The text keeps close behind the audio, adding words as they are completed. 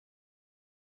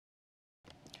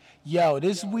Yo,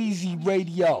 this Weezy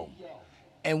Radio.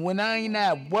 And when I ain't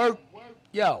at work,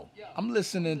 yo, I'm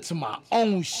listening to my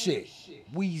own shit.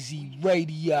 Weezy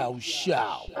Radio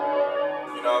Show. You know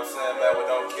what I'm saying, man? What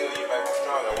don't kill you make you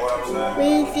stronger. What I'm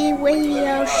saying? Weezy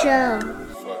Radio Show.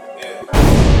 Fuck yeah.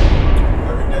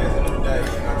 Every day's a new day. You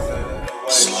know what I'm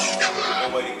saying? No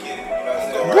way to get it. You know what I'm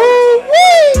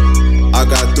saying? I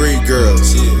got 3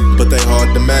 girls, but they hard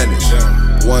to manage.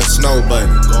 One snow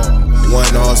bunny,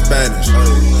 one all Spanish,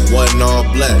 one all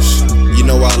blush. You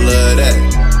know I love that.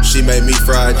 She made me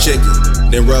fried chicken,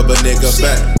 then rub a nigga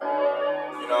back. You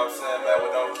know what I'm saying, man? What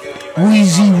don't kill you make you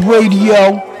Weezy stronger.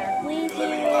 Radio. Weezy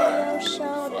Radio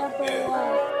Show number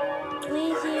 1.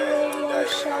 Weezy Radio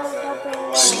Show number 1.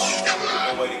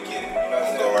 No way to get it. You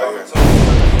know what I'm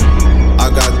saying? I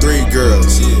got 3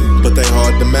 girls, but they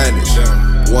hard to manage.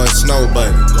 One snow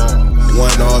bunny,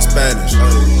 one all Spanish,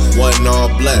 one all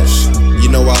blush. You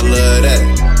know I love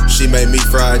that. She made me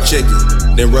fried chicken,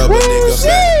 then rub a nigga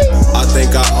back. I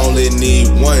think I only need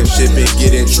one, shit been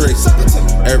getting tricks.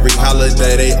 Every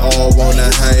holiday they all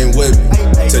wanna hang with me.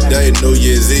 Today New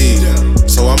Year's Eve,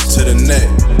 so I'm to the neck.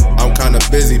 I'm kinda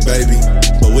busy, baby,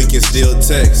 but we can still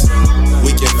text.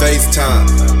 We can FaceTime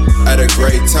at a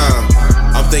great time.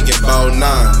 I'm thinking about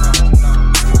 9.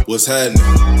 What's happening?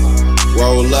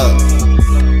 Roll up,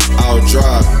 I'll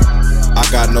drive. I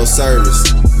got no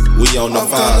service. We on the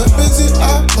 5. I'm kinda busy,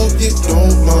 I hope you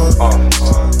don't mind.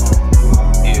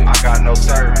 Yeah, I got no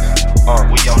service.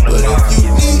 We on the But if you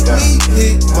need me,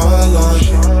 hit my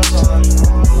line.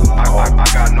 I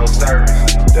got no service.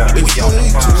 It's We on the way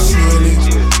phone. too many.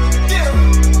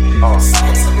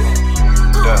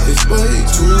 It's way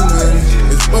too many.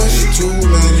 It's way too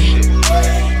many.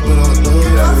 But I love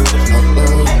you.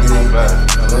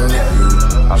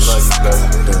 I love you, baby.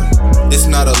 It's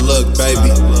not a look,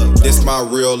 baby. This my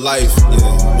real life.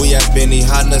 We at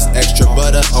Benihana's, extra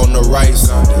butter on the rice.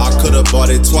 I could've bought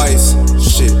it twice.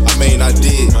 Shit, I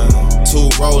did. 2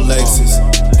 Rolexes,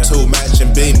 2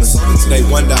 matching Beamers. They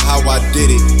wonder how I did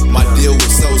it. My deal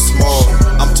was so small.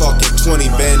 I'm talking 20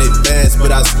 bandit bands,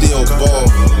 but I still ball.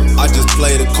 I just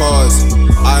play the cards.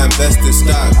 I invest in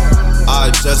stock. I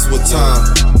adjust with time.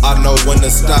 I know when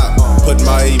to stop. Put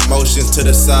my emotions to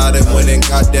the side and went and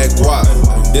got that guap.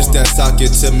 This that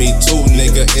socket to me too,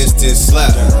 nigga, instant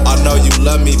slap. I know you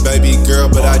love me, baby girl,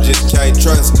 but I just can't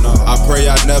trust you. I pray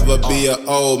I never be an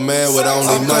old man with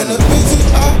only money.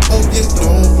 I hope you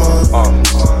don't mind.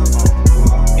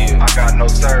 Yeah, I got no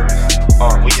service.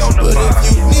 We on the But if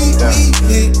you need me,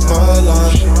 hit my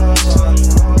line.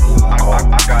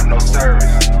 I got no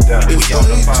service. It's We on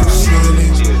the way phone. too many.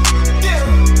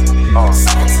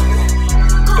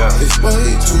 It's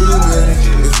way too many.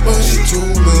 It's way too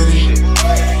many.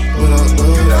 But I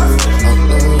love you. I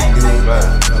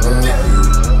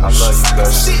love you,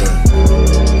 baby.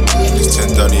 It's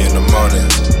 10:30 in the morning.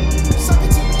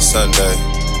 Sunday,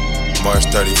 March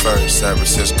 31st, San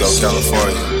Francisco,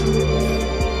 California.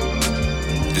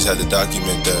 Just had to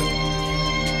document that.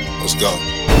 Let's go.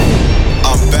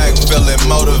 I'm back feeling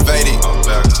motivated.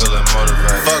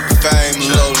 Fuck fame,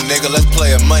 little nigga. Let's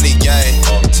play a money game.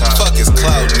 Fuck his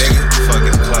clout, nigga. Fuck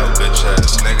his clout, bitch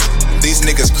ass nigga. These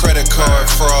niggas credit card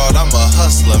fraud. I'm a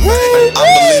hustler, man. I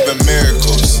believe in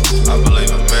miracles, I believe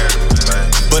in miracles, man.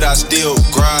 but I still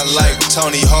grind like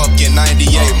Tony Hawk in '98.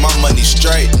 My money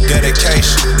straight,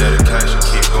 dedication. Dedication,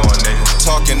 keep going, nigga.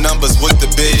 Talking numbers with the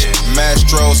bitch.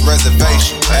 Mastro's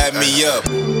reservation. Add me up.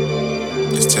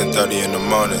 It's 10:30 in the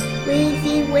morning.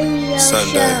 Weezy Radio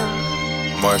Sunday.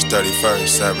 Show. March 31st,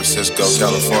 San Francisco,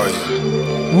 California.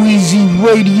 Weezy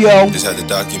Radio. Just had to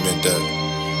document that.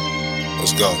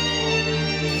 Let's go.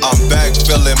 I'm back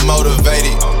feeling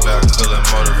motivated.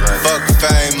 Fuck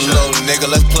fame, little nigga.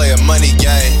 Let's play a money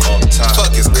game.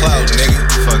 Fuck his clout, nigga.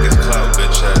 Fuck his clout,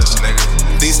 bitch ass nigga.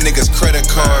 These niggas credit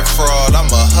card fraud. I'm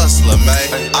a hustler,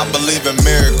 man. I believe in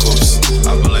miracles,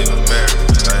 I believe in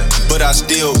miracles, man. but I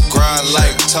still grind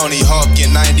like Tony Hawk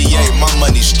in '98. My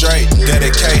money straight,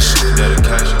 dedication.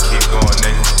 Dedication, keep going,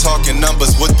 nigga. Talking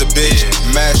numbers with the bitch.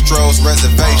 Mastro's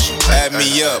reservation. Add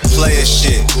me up, player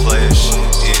shit. Play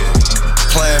shit, yeah.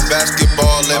 Playing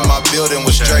basketball in my building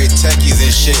with straight techies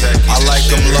and shit. I like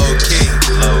them low key.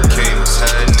 Low key, what's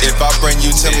happening? If I bring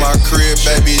you to my crib,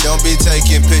 baby, don't be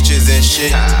taking pictures and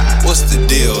shit. What's the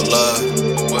deal, love?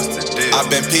 What's the deal? I've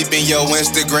been peeping your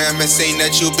Instagram and seen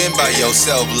that you been by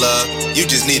yourself, love. You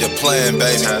just need a plan,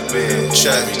 baby. Tap in,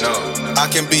 Check. let me know.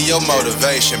 I can be your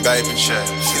motivation, baby. Check.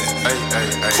 Hey, hey,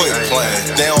 hey, Quick hey, plan.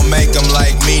 hey. They don't make them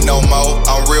like me no more.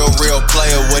 I'm real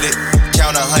player with it.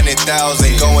 Count 100,000,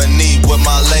 going neat with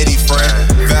my lady friend.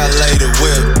 Valet the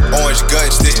whip, orange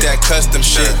guts, this that custom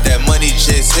shit. That money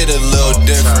just hit a little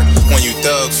different. When you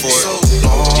thug for it.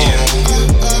 Yeah.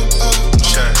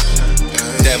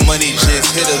 That money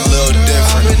just hit a little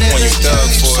different when you thug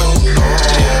for it.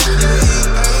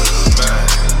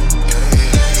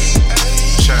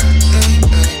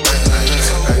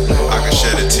 I can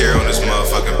shed a tear on this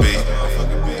motherfucking beat.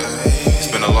 It's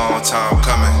been a long time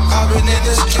coming.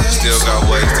 Still got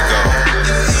ways to go.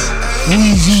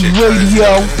 Weezy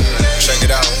Radio. Check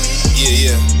it out.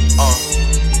 Yeah.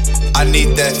 I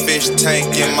need that fish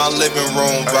tank in my living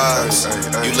room vibes.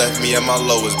 You left me at my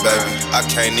lowest, baby. I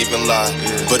can't even lie.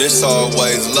 But it's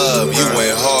always love. You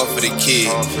went hard for the kid.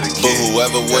 But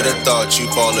whoever would've thought you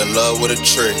fall in love with a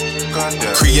trick.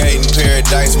 Creating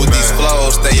paradise with these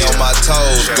flows. Stay on my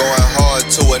toes. Going hard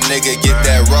to a nigga get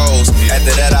that rose.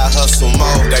 After that I hustle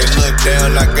more. They look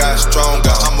down, I got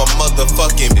stronger. I'm a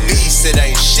motherfucking beast. It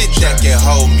ain't shit that can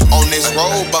hold me. On this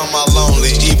road by my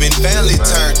lonely. Even family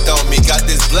turned on me. Got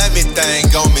this blammy thing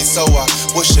on me, so I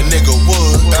wish a nigga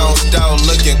would. Bounced out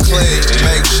looking clean,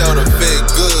 make sure to fit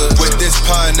good. With this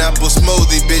pineapple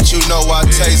smoothie, bitch, you know I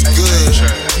taste good.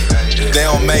 They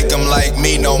don't make them like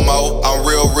me no more. I'm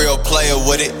real player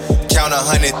with it. Count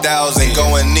 100,000,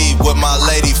 going neat with my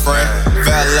lady friend.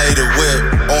 Valet the whip,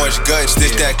 orange guts,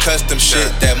 this that custom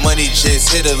shit. That money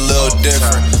just hit a little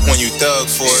different when you thug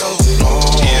for it.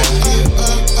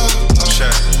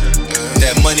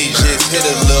 That money just hit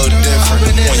a little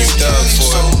different when you thug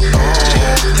for it.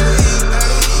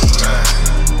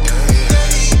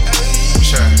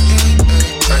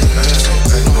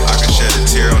 I can shed a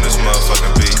tear on this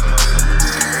motherfucking beat.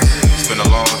 It's been a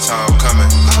long time coming.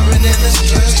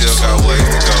 Still got ways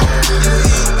to go.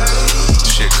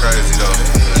 Shit crazy though.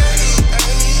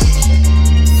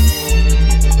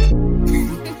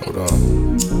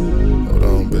 Hold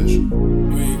on, bitch.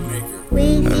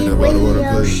 Weezy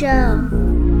Radio Show.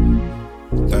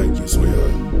 Thank you,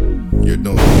 sweetheart. You're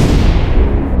doing it.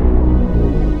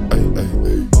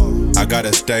 I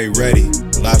gotta stay ready.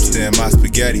 Lobster in my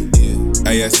spaghetti.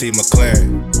 ASC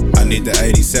McLaren. I need the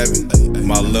 87.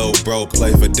 My little bro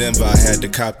play for Denver. I had to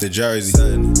cop the jersey.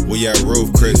 We at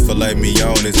Roof Chris filet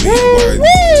mignon is me worthy.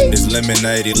 This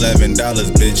lemonade $11,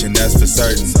 bitch, and that's for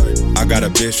certain. I got a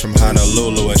bitch from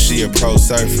Honolulu and she a pro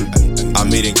surfer.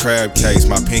 I'm eating crab cakes.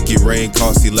 My pinky ring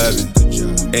costs 11.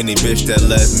 Any bitch that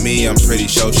left me, I'm pretty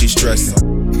sure she stressing.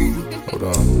 Hold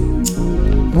on.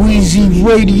 Weezy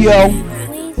Radio.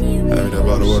 Hey, that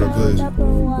bottle water, please.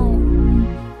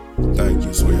 Thank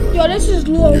you, sweetheart. Yo, this is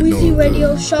Lil Weezy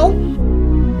Radio Show.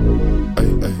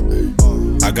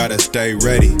 I gotta stay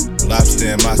ready. Lobster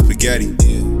in my spaghetti.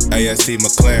 ASC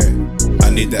McLaren. I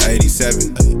need the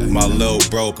 87. My little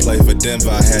bro play for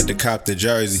Denver. I had to cop the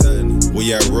jersey.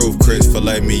 We at Roof Chris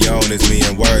filet mignon is me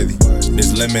and worthy.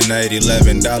 This lemonade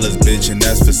 $11, bitch, and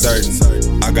that's for certain.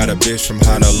 I got a bitch from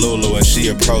Honolulu and she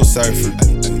a pro surfer.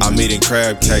 I'm eating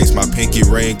crab cakes. My pinky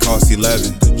ring costs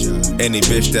 11. Any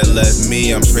bitch that left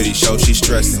me, I'm pretty sure she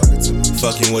stressing.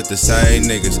 Fucking with the same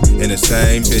niggas and the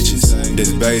same bitches.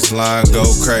 This baseline go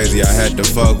crazy, I had to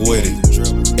fuck with it.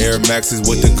 Air Maxes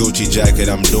with the Gucci jacket,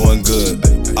 I'm doing good.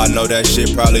 I know that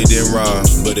shit probably didn't rhyme,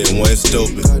 but it went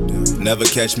stupid. Never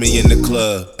catch me in the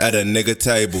club at a nigga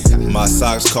table. My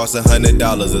socks cost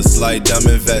 $100, a slight dumb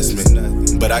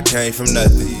investment. But I came from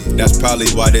nothing. That's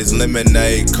probably why this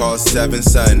lemonade cost 7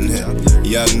 something.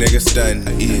 Young nigga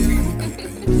stuntin', yeah.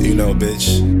 You know,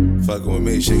 bitch, fucking with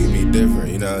me, shit can be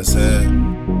different, you know what I'm saying?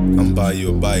 I'ma buy you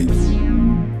a bike.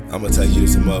 I'ma take you to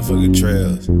some motherfucking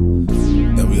trails.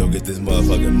 And we gon' get this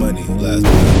motherfucking money. In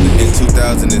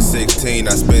 2016,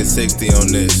 I spent 60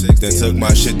 on this. Then took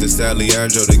my shit to San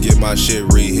Leandro to get my shit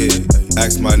re-hit.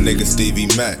 Asked my nigga Stevie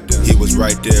Mac, he was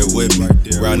right there with me.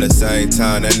 Around the same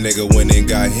time, that nigga went and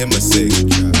got him a six.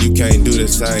 You can't do the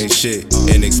same shit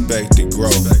and expect to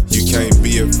grow. You can't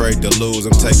be afraid to lose,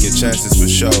 I'm taking chances for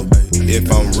sure.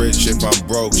 If I'm rich, if I'm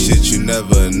broke, shit you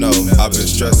never know. I've been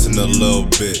stressing a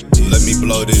little bit, let me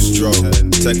blow this dro.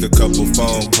 Take a couple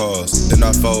phone calls, then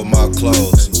I fold my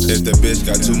clothes. If the bitch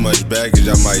got too much baggage,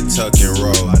 I might tuck and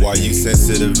roll. While you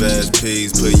sensitive ass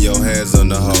peas, put your hands on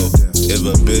the hoe. If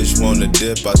a bitch wanna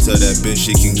dip, I tell that bitch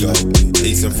she can go.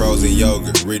 Eat some frozen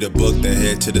yogurt, read a book, then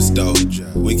head to the stove.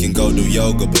 We can go do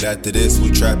yoga, but after this,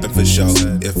 we trapping for show.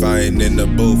 If I ain't in the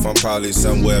booth, I'm probably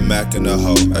somewhere macking a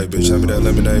hoe. Hey bitch, hand me that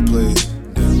lemonade, please.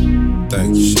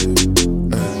 Thank you, shit.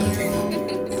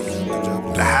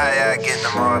 The higher I get, the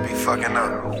more I be fucking up.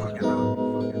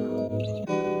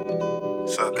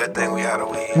 So a good thing we out of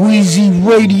weed. Weezy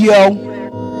Radio.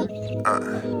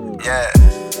 Yeah.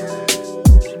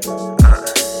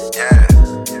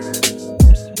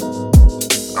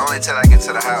 Only till I get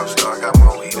to the house, though. I got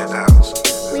more weed in the house.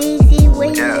 Weezy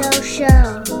Radio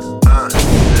Show.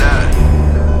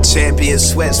 Champion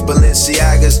sweats,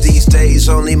 Balenciagas these days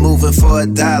only moving for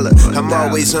 $1. I'm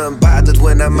always unbothered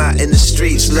when I'm out in the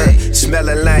streets. Look,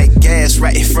 smelling like gas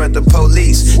right in front of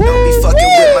police. Don't be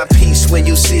fucking with my peace when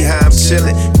you see how I'm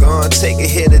chillin'. Gonna take a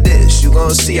hit of this, you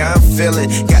gon' see how I'm feeling.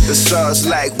 Got the sauce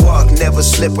like walk, never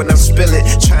slip when I'm spilling.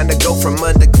 Trying to go from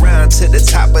underground to the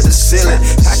top of the ceiling.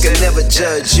 I can never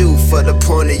judge you for the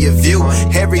point of your view.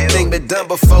 Everything been done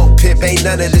before, pimp, ain't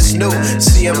none of this new.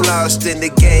 See, I'm lost in the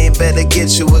game, better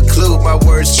get you a clue. My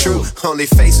word's true, only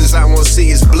faces I won't see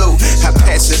is blue. I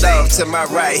pass it off to my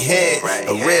right hand.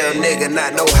 A real nigga,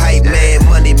 not no hype man.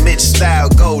 Money Mitch style,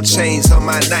 gold chains on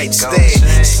my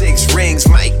nightstand. 6 rings,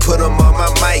 might put them on my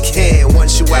mic hand.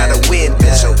 Once you out of wind,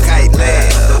 bitch, your kite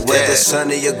land. With the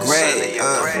sun of your gray,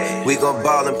 we gon'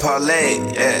 ball and parlay,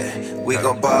 yeah. We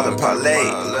gon' ball and parlay.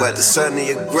 With the sun of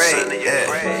your gray,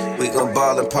 yeah. We gon'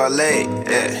 ball and parlay,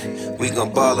 yeah. We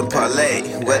gon' ball and parlay.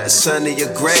 With the sun of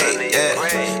your gray,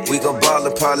 yeah. We gon' ball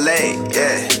and parlay,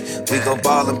 yeah. We gon'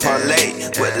 ball and parlay.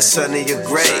 With the sun of your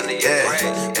gray, yeah.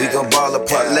 We gon' ball and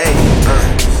parlay.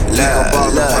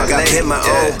 I hit my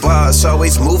own bars,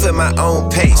 always moving my own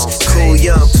pace. Cool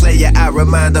young player, I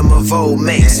remind them of old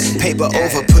mates. Paper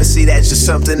over pussy, that's just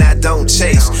something I don't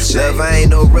chase. Love, I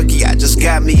ain't no rookie, I just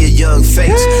got me a young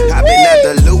face. I've been out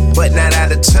the loop, but not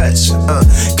out of touch.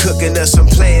 Cooking up some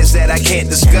plans that I can't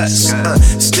discuss.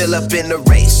 Still up in the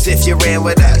race if you ran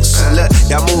with us. Look,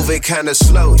 y'all moving kinda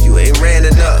slow, you ain't ran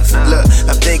enough. Look,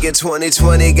 I'm thinking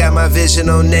 2020, got my vision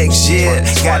on next year.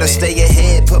 Gotta stay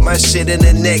ahead, put my shit in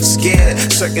the next gear.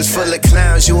 Circus full of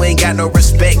clowns, you ain't got no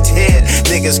respect here.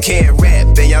 Niggas can't rap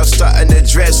and y'all starting to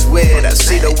dress weird. I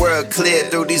see the world clear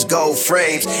through these gold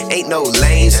frames. Ain't no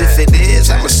lanes, if it is,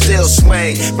 I'ma still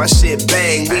swing. My shit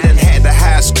bang, we done had the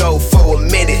high score for a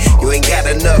minute. You ain't got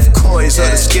enough coins or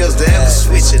the skills to ever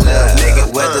switch it up,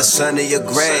 nigga. Whether sun or your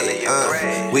gray,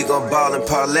 we gon' ball and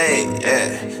parlay,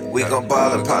 yeah. We gon'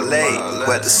 ball and parlay.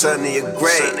 Whether sun or your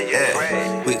gray,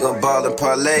 yeah. We gon' ball and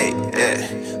parlay,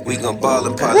 yeah. We gon' ball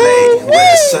and parlay.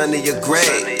 Whether sun or your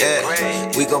gray,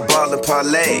 yeah. We gon' ball and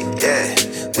parlay, yeah.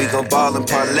 We gon' ball and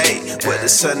parlay. Whether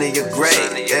sun or your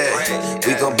gray, yeah.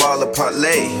 We gon' ball and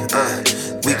parlay,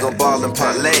 we gon' ball and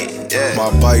parlay, yeah.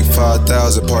 My bike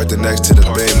 5,000 parked next to the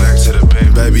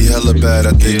Beamer. Baby hella bad,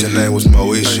 I think her name was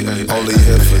Moesha. Only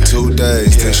here for 2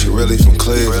 days, think she really from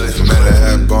Cleveland. Met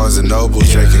her at Barnes and Noble,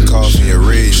 drinking coffee and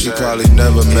reading. She probably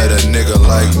never met a nigga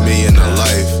like me in her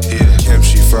life.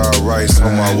 Kimchi fried rice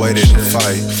on my way to the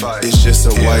fight. It's just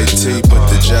a white tee, but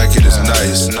the jacket is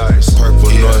nice.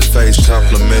 Purple North Face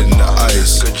complimenting the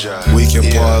ice. We can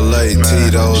parlay,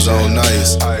 Tito's on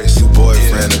ice. You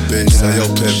boyfriend a bitch, now your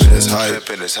pimpin' is hype.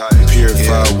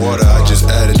 Purified water, I just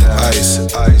added the ice.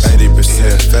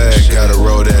 80% fat, gotta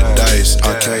roll that dice.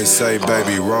 I can't say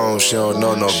baby wrong, she don't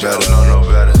know no better.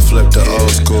 Flip the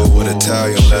old school with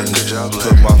Italian letters.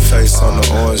 Put my face on the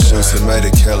orange juice and made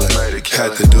it killer.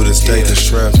 Had to do the steak and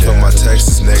shrimp for my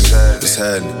Texas nigga. It's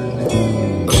happening.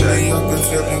 Lately I've been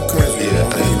feeling crazy.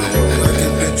 Like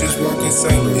bitches walking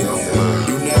safely.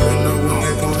 You never know when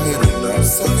they gon' hit it.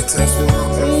 Sucker test for my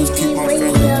clothes, keep my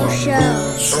family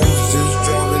apart. Shows just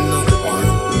driving up the line.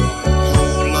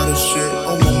 Whole lot of shit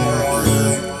on my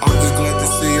mind. I'm just glad to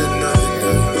see another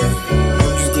day.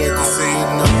 I'm just glad to see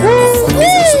another day. It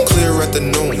was a clear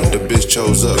afternoon, the bitch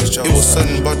chose up. It was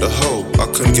something about the hoe, I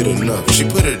couldn't get enough. She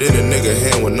put it in a nigga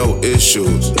hand with no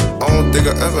issues. I don't think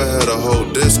I ever had a hoe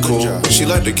this cool. She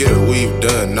like to get her weave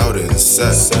done out in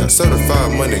set.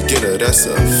 Certified money getter, that's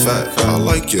a fact. I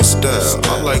like your style,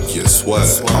 I like your swag.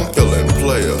 I'm feeling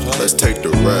player, let's take the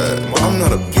ride. I'm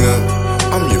not a pimp,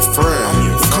 I'm your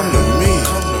friend. Come to me,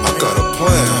 I got a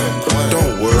plan.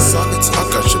 Don't worry, I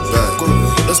got your back.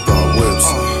 Let's buy whips,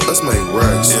 let's make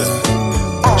racks.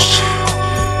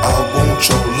 I want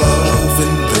your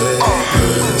loving, baby. I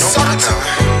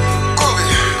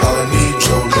need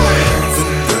your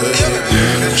loving, baby.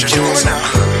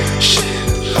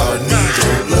 I need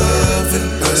your loving,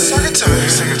 baby.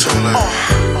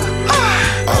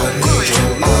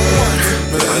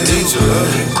 I need your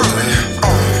loving, baby.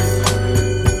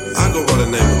 I go by the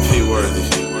name of P. Worthy,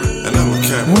 and I'm a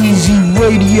camera. Weezy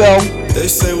Radio. They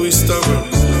say we stubborn,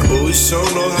 but we sure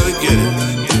know how to get it.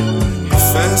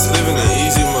 Fast living and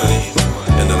easy money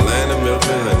in the land of milk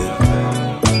and honey.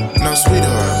 Now,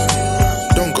 sweetheart,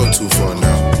 don't go too far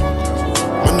now.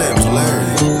 My name's Larry,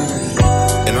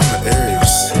 and I'm an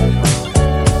Aries.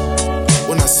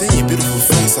 When I seen your beautiful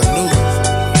face, I knew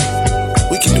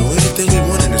we can do anything we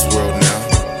want in this world now.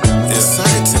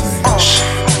 Inside to me.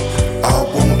 I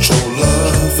want your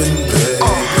loving, baby.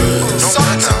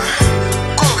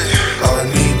 I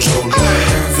need your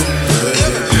loving,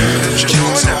 baby.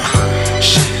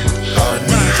 I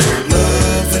need your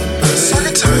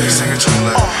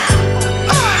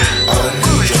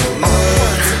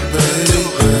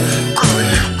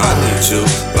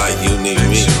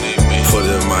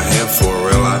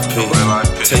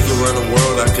run the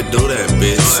world, I could do that,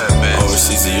 bitch.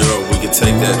 Overseas to Europe, we could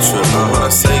take that trip. But when I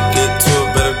say get to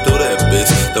it, better do that, bitch.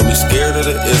 Don't be scared of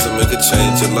the ism, it could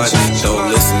change your life.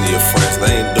 Don't listen to your friends,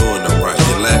 they ain't doing it right.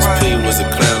 Your last P was a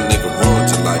clown, nigga, ruined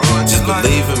your life. Just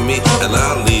believe in me, and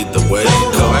I'll lead the way.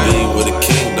 Come be with a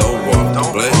king, don't walk the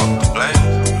blame.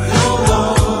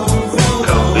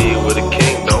 Come be with a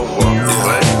king, don't walk the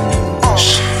blame.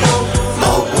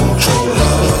 I want your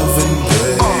loving,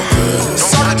 baby. I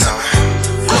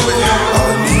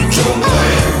need your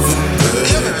loving, baby.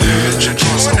 I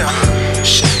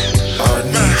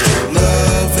need your loving,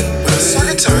 baby.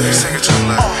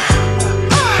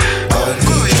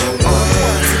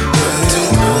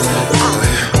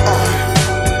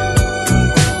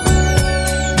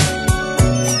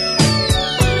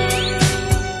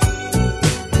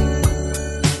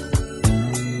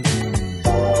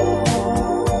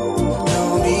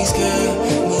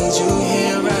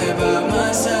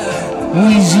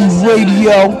 Weezy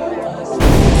Radio.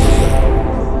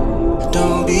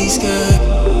 Don't be scared.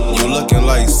 You looking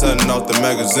like something off the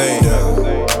magazine.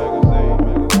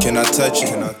 Can I touch it?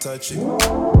 Can I touch it?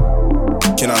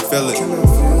 Can I feel it? You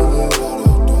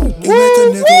make a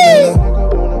nigga wanna.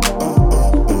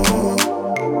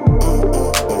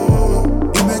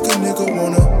 You make a nigga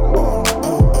wanna.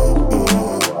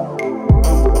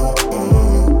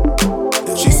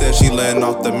 She said she laying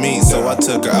off the meat, so I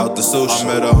took her out the sushi. I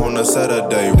met her on a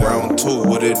Saturday, round 2,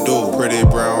 what it do? Pretty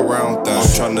brown round thing, I'm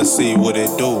tryna see what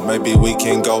it do. Maybe we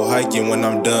can go hiking when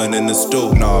I'm done in the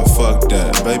stew. Nah, fuck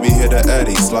that, baby hit a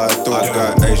Eddie, slide through. I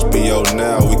got HBO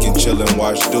now, we can chill and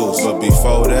watch Deuce. But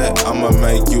before that, I'ma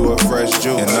make you a fresh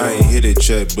juice. And I ain't hit it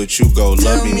yet, but you go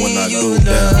love me when I do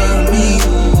that.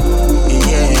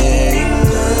 Yeah.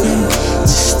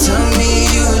 Just tell me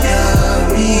you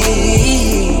love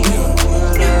me.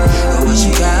 What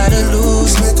you gotta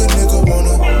lose? Make a nigga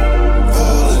wanna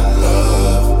fall in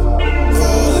love,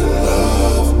 fall in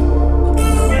love,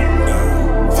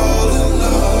 fall in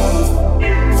love,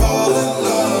 fall in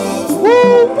love.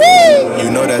 You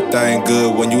know that thing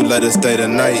good when you let her stay the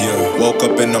night. Woke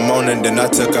up in the morning, then I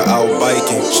took her out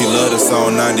biking. She loved the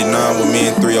song 99 with me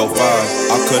in 305.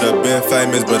 I could've been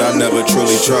famous, but I never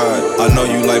truly tried. I know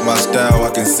you like my style, I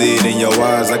can see it in your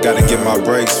eyes. I gotta get my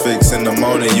brakes fixed in the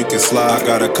morning, you can slide. I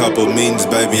got a couple meetings,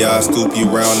 baby, I'll scoop you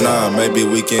round 9. Maybe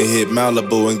we can hit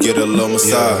Malibu and get a little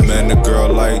massage. Man, a girl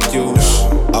like you,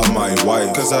 I might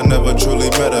wife. Cause I never truly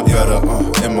met a better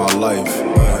in my life.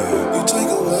 You take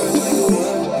away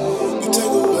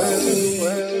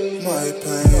my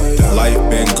pain. Life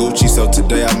been Gucci, so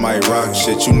today I might rock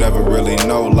shit. You never really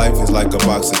know, life is like a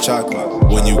box of chocolate.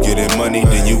 When you get in money,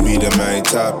 then you be the main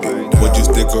topic. Would you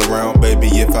stick around, baby,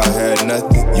 if I had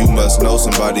nothing? You must know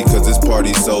somebody, cause this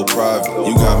party's so private.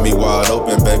 You got me wide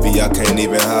open, baby, I can't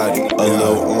even hide it. A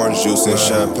little orange juice and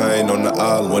champagne on the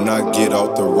island. When I get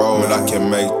off the road, I can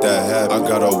make that happen. I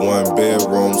got a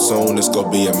 1-bedroom, soon it's gonna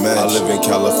be a match. I live in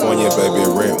California, baby,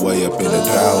 rent way up in the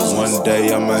thousands. One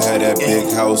day I'ma have that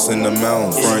big house in the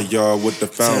mountains. Front yard with the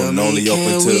fountain, only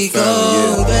open to the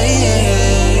fountain,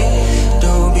 yeah.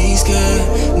 Don't be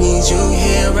scared, need you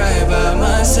here right by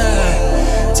my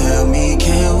side. Tell me,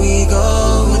 can we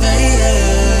go there?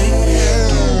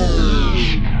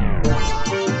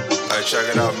 Hey, check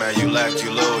it out, man. You lack, you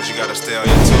lose. You gotta stay on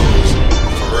your toes.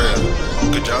 For real.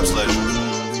 Good job, Sledger.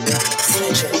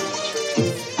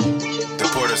 The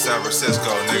Port of San Francisco,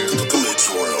 nigga.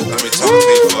 Let me talk to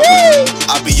you for a minute.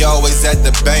 I be always at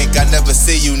the bank, I never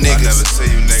see you niggas.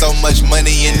 So much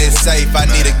money in this safe, I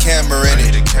need a camera in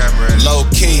it. Low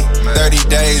key, 30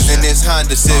 days in this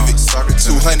Honda Civic.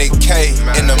 200K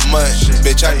in a month,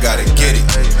 bitch, I gotta get it.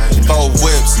 4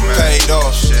 whips, paid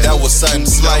off, that was something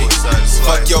slight.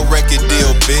 Fuck your record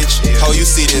deal, bitch. Oh, you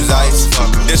see this ice?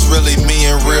 This really me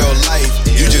in real life.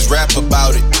 You just rap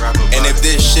about it. And if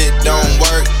this shit don't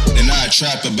work, then I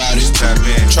trap about it.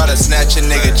 Try to snatch a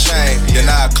nigga chain, then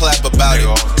I clap about it.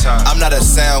 I'm not a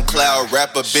SoundCloud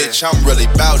rapper, bitch, I'm really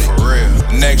bout it.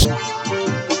 Next.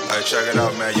 Hey, check it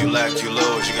out, man. You lack, you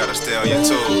lose. You gotta stay on your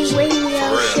toes. For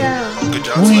real. Good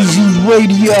job, Weezy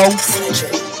Radio.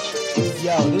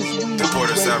 Yo, this the Port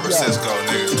of San Francisco,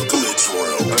 nigga.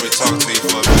 Let me talk to you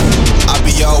for a minute. I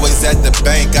be always at the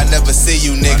bank, I never see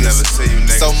you niggas.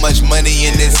 So much money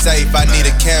in this safe, I need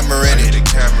a camera in it.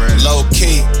 Low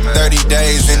key, 30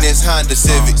 days in this Honda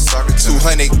Civic.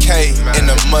 200K in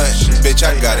a month, bitch,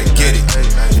 I gotta get it.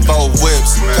 4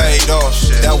 whips, paid off,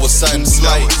 that was something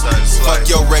slight. Fuck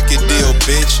your record deal,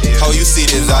 bitch. Oh, you see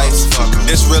this ice?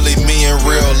 This really me in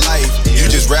real life. You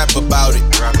just rap about it.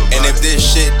 And if this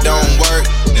shit don't work,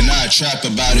 then I trap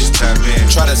about it.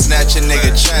 Try to snatch a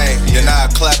nigga chain, then I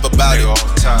clap about it.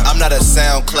 I'm not a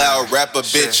SoundCloud rapper,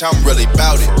 bitch, I'm really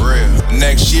bout it.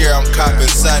 Next year I'm copping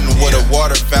something with a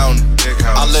water fountain.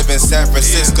 I live in San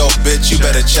Francisco, bitch, you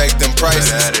better check them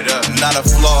prices. Not a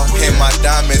flaw in my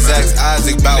diamonds, ask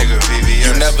Isaac bout.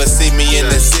 You never see me in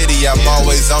the city, I'm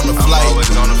always on the flight.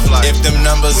 If them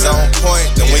numbers on point,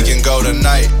 then we can go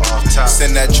tonight.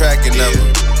 Send that tracking number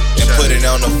and put it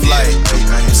on the flight.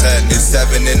 It's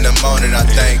 7 in the morning, I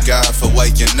thank God for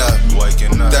waking up.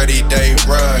 30-day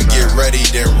run, get ready,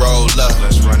 then roll up.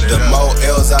 The more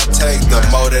L's I take, the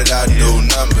more that I do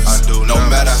numbers. No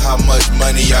matter how much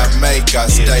money I make, I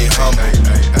stay humble.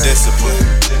 Discipline.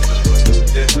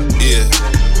 Yeah.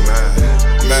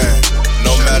 Man,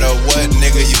 no matter what,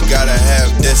 nigga, you gotta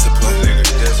have discipline.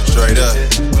 Straight up.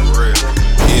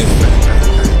 Yeah.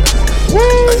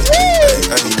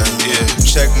 Yeah.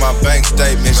 Check my bank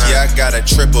statements, yeah, I gotta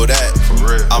triple that.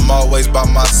 I'm always by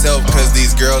myself, cause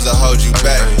these girls will hold you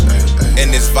back.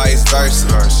 And it's vice versa,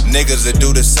 niggas will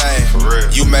do the same.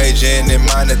 You majoring in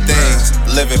minor things,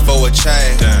 living for a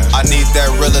change. I need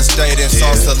that real estate and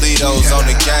Sausalitos on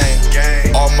the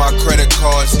game. All my credit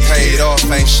cards paid off,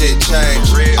 ain't shit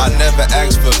changed. I never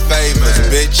ask for favors,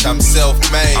 bitch, I'm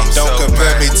self-made. Don't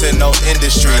compare me to no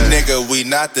industry, nigga, we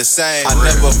not the same. I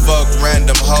never fuck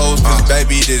random hoes, cause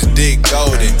baby, this dick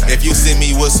golden. If you see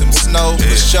me with some snow,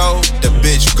 for sure, the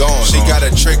bitch gone. She got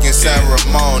a trick in San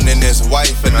Ramon, and his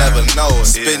wife will never know it.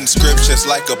 Spitting scriptures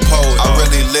like a poet. I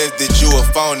really lived it, you a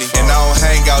phony. And I don't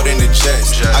hang out in the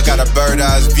jets. I got a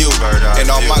bird-eyes view, and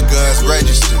all my guns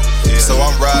registered. So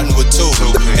I'm riding with two,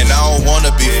 and I don't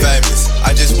wanna be famous.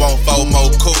 I just want 4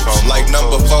 more coops. Like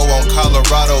number 4 on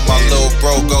Colorado, my little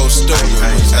bro goes stupid.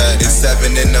 It's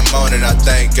 7 in the morning, I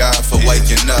thank God for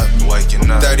waking up.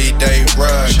 30-day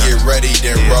run, get ready,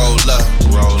 then roll up.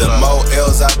 The more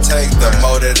L's I take, the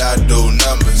more that I do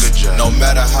numbers. No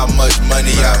matter how much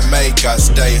money I make, I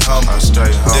stay humble.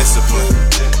 Discipline.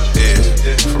 Yeah.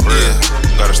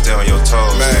 Gotta stay on your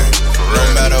toes. Man, no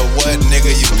matter what,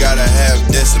 nigga, you gotta have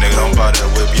discipline. Nigga, don't buy that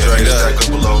whip yet. Nigga, stack up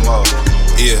a little more.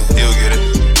 Yeah, he'll get it.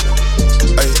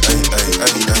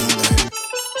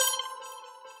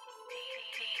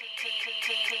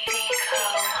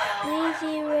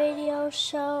 Weezy Radio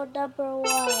Show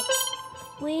 #1.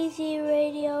 Weezy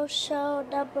Radio Show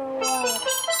 #1.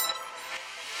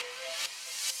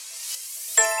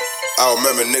 I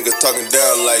remember niggas talking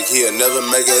down like he'll never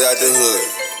make it out the hood.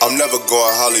 I'm never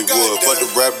going Hollywood, but the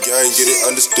rap game, get it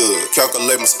understood.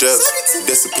 Calculate my steps,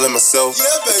 discipline myself,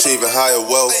 achieving higher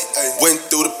wealth. Went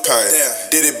through the pain,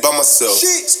 did it by myself.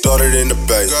 Started in the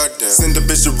Bay, send the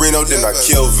bitch to Reno, then I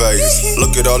kill Vegas.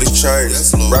 Look at all these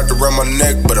chains, wrapped around my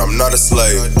neck, but I'm not a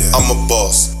slave. I'm a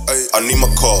boss, I need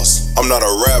my cost. I'm not a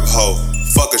rap hoe,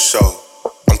 fuck a show.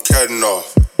 I'm cutting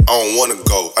off, I don't wanna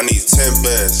go. I need 10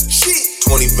 bands,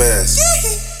 20 bands,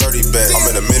 30 bands. I'm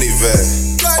in a minivan,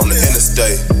 on the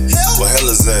interstate. What hell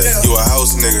is that? You a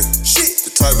house nigga,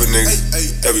 the type of nigga.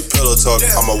 Every pillow talk,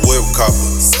 I'm a whip copper,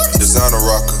 designer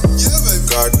rocker.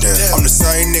 Goddamn, I'm the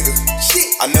same nigga,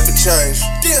 I never change.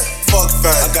 Fuck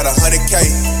fame, I got 100K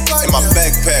in my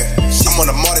backpack. I'm on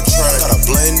a Martin train, gotta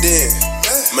blend in,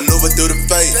 maneuver through the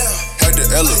fate. Had to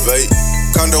elevate,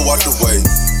 condo out the way.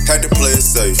 Had to play it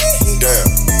safe. Damn,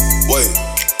 wait,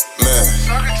 man,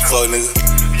 fuck nigga,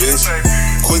 bitch,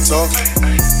 quit talking.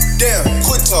 Damn,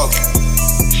 quit talking.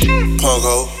 Punk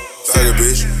hoe, faggot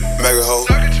bitch, maggot hoe.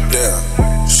 Damn,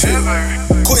 shit,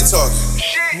 quit talking.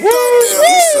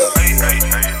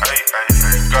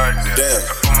 Damn, damn,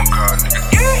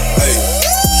 hey,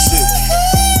 shit,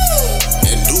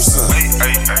 and do something.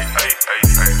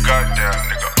 Goddamn,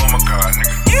 nigga, oh my god,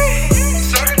 nigga.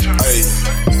 Hey,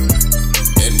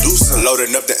 and do something.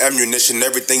 Loading up the ammunition,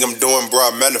 everything I'm doing, bro,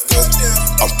 I manifest.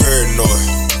 I'm paranoid,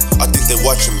 I think they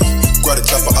watching me. Grab a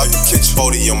chopper out the kitchen,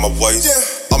 40 on my waist.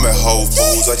 I'm at Whole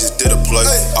Foods, I just did a play.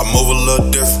 I move a little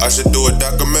different, I should do a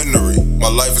documentary. My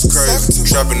life is crazy,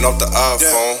 trapping off the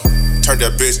iPhone. Turn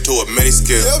that bitch to a mini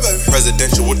skill.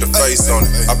 Presidential with the face on it.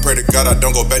 I pray to God I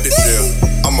don't go back to jail.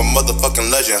 I'm a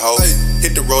motherfucking legend, ho.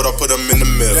 Hit the road, I put them in the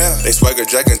middle. They swagger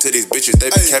jacking to these bitches.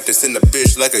 They be captains in the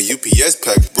bitch like a UPS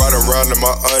pack. Brought around in my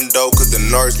undo, cause the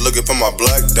narcs looking for my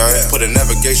black dime. Put a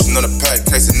navigation on the pack,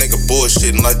 case a nigga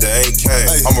bullshitting like they ain't came.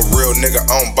 I'm a real nigga,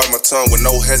 I don't bite my tongue with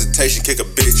no hesitation. Kick a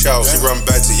bitch out. She run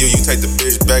back to you, you take the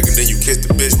bitch back, and then you kiss the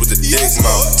bitch with the dick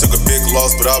mouth. Took a big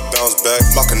loss, but I bounced back.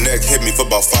 My connect hit me for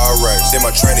about 5 racks. Then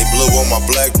my tranny blew on my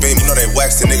black beam. You know they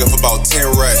waxed a nigga for about 10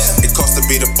 racks. It costs to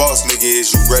be the boss, nigga. Is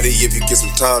you ready? If you get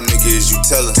some time, nigga, is you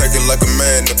tellin'? Take it like a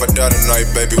man. If I die tonight,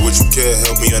 baby, would you care?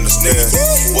 Help me understand.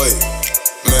 Wait,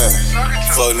 man,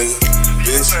 fuck nigga,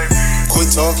 bitch. Quit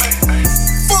talking.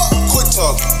 Fuck, quit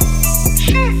talking.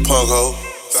 Punk hoe,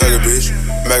 faggot bitch,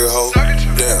 mega hoe.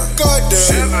 Damn,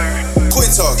 goddamn.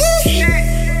 Quit talking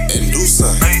and do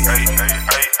something.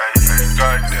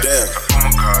 Damn.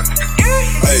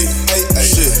 Hey,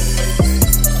 shit.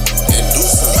 And do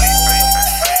something.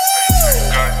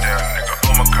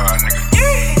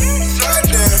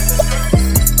 Goddamn.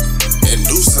 And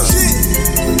do something.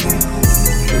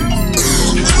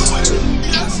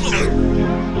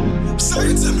 Say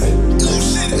it to me. Oh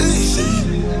shit, hey.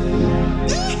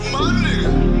 My nigga.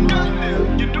 Goddamn,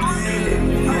 you doing it.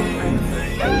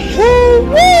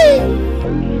 Woo-wee.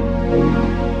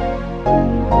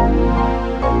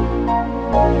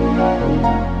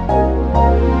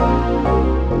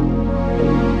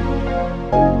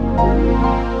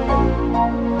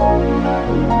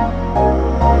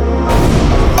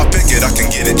 I can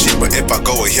get it cheaper if I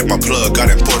go and hit my plug.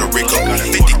 Got in Puerto Rico,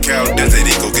 50 cal Desert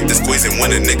Eagle. Get the squeezing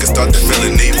when a nigga start to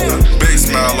feeling evil. Big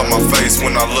smile on my face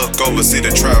when I look over, see the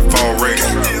trap phone ringing.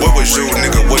 What was you,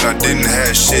 nigga, when I didn't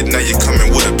have shit? Now you coming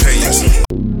with opinions.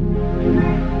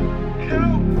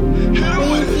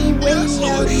 Weezy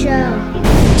Radio Show.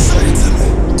 Say it to me.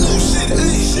 Oh shit,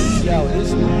 hey. Yo,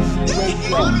 this is Weezy Radio.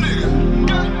 My nigga,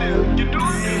 goddamn, you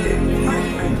doing it.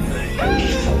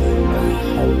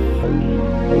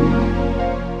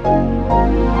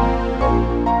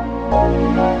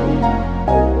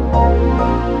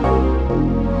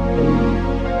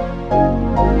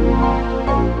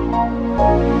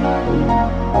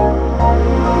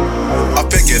 I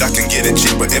figured I can get it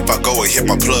cheaper if I go and hit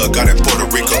my plug. Got in Puerto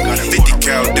Rico, 50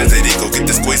 cal Desert Eagle. Get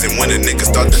the squeezing when a nigga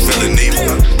start to feeling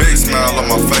evil. Big smile on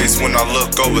my face when I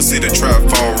look over, see the trap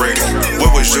phone ringing.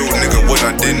 What was you, nigga, when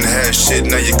I didn't have shit?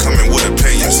 Now you coming with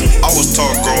opinions. I was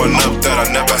taught growing up that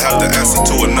I never have to answer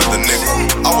to another nigga.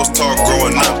 I was taught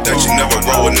growing up that you never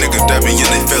roll a nigga that be in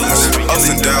their feelings. Ups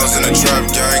and downs in the trap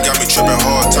gang got me tripping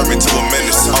hard, turned me to a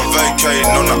menace. I'm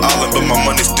vacating on the island, but my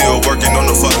money still working on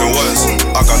the fucking west.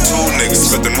 I got two niggas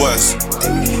Smith and West.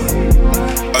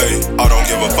 Ayy, I don't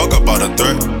give a fuck about a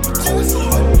threat.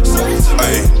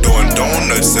 Ayy, doing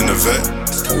donuts in the vet.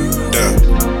 Damn,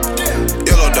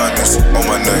 yellow diamonds on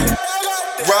my neck.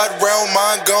 Ride round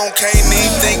mine gone, can't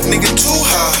even think, nigga too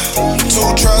high.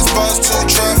 2 trap spots, 2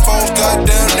 trap phones,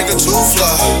 goddamn nigga too fly.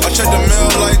 I checked the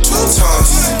mail like 2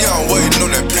 times. Yeah, I'm waiting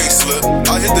on that pink slip.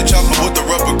 I hit the chopper with the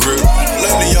rubber grip.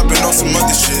 Lately I've been on some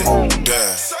other shit.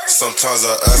 Damn, sometimes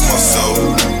I ask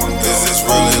myself, is this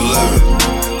really living?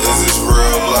 Is this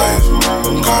real life?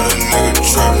 Got a nigga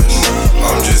tripping.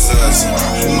 I'm just asking.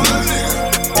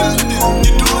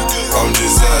 I'm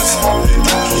just asking.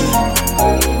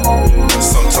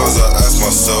 Sometimes I ask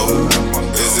myself,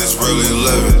 is this really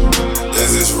living?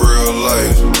 Is this real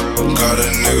life? Got a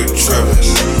nigga tripping.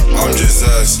 I'm just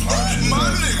asking.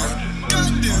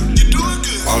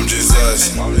 I'm just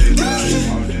asking.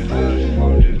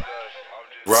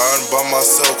 Riding by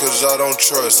myself cause I don't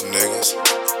trust niggas.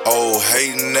 Oh,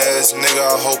 hating ass nigga,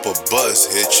 I hope a bus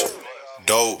hit you.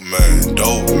 Dope man,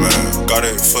 got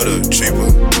it for the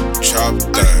cheaper. Chop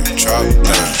thing.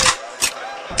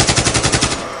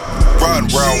 Riding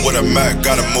around with a Mac,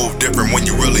 gotta move different when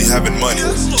you really having money.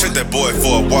 Check that boy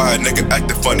for a while, nigga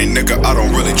acting funny, nigga, I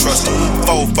don't really trust him.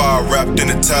 4-5 wrapped in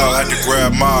a towel, had to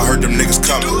grab mine, heard them niggas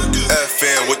coming.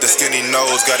 FN with the skinny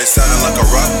nose, got it sounding like a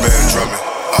rock band drumming.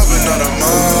 I've been out of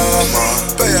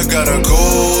mama, babe, I gotta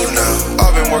go now.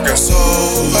 I've been working so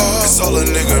hard, it's all a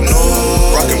nigga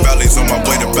know. Rockin' valleys on my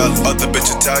way to Bali, other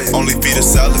bitch Italian, only feed a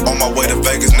salad. On my way to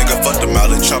Vegas, nigga, fuck the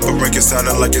mallet. Chopper ranking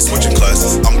sounding like it's switching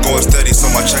classes. I'm going steady,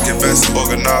 so my check advances.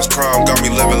 Organized crime, got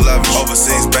me living lavish.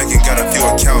 Overseas banking, got a few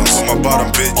accounts. On my bottom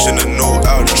bitch in a new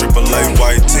Audi, AAA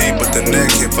white tee, but the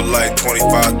neck hit for like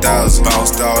 25,000.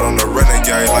 Bounced out on the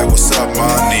renegade, like what's up, ma,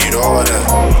 I need all that.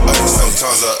 Ay,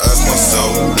 sometimes I ask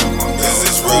myself, is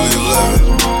this really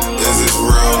living? Is this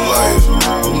real life?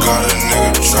 Got a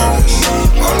nigga tripping.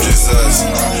 I'm just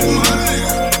asking.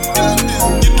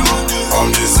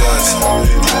 I'm just asking.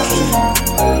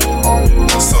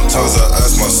 Sometimes I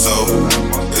ask myself,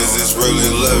 is this really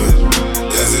living?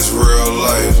 Is this real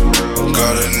life?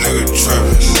 Got a nigga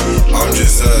tripping. I'm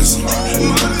just asking.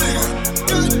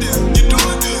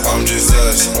 I'm just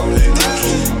asking.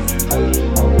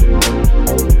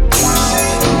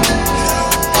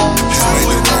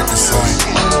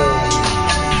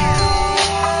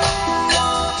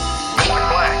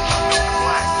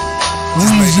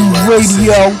 Weezy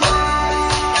Radio.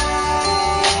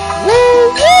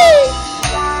 Woo-wee.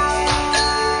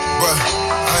 Bruh,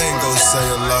 I ain't gon' say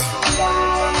a lot.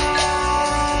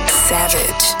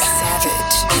 Savage.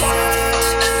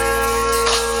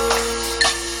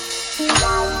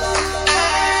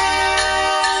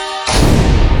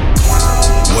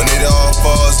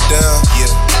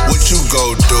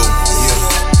 go do?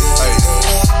 Hey,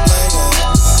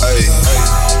 hey,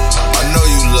 I know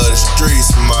you love the streets,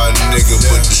 my nigga,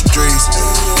 but the streets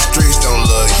don't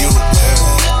love you.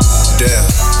 Damn,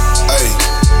 hey,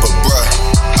 but bruh,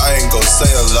 I ain't gon' say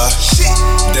a lot.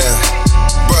 Damn,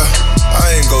 bruh,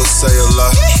 I ain't gon' say a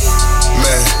lot.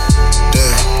 Man,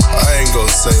 damn, I ain't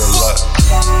gon' say a lot.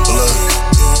 Look,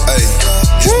 hey,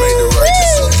 just made the right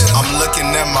decision. I'm looking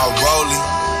at my rollie.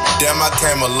 Damn, I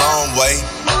came a long way.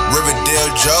 Riverdale,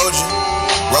 Georgia.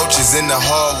 Roaches in the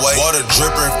hallway. Water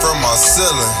dripping from my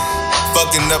ceiling.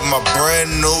 Fucking up my brand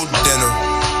new dinner.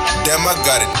 Damn, I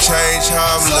gotta change how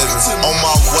I'm living. On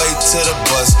my way to the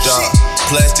bus stop.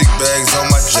 Plastic bags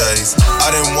on my J's. I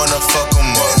didn't wanna fuck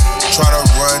them up. Tryna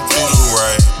run through the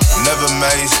rain. Never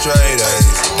made straight A's.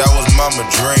 That was mama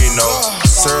dream, though.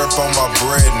 Syrup on my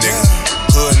bread, nigga.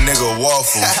 Hood nigga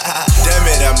waffle. Damn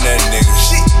it, I'm that nigga.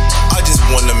 I just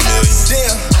want $1 million.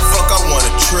 Damn. Fuck, I want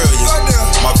 $1 trillion.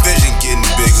 My vision getting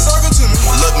bigger.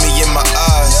 Look me in my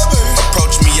eyes.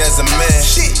 Approach me as a man.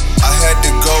 I had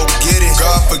to go get it.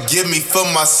 God forgive me for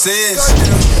my sins.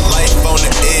 Life on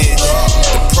the edge.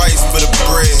 The price for the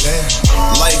bread.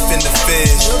 Life in the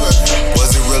feds.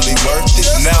 Was it really worth it?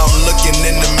 Now I'm looking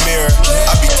in the mirror.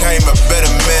 I became a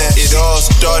better man. It all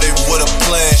started with a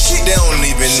plan. They don't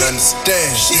even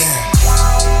understand.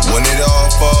 When it all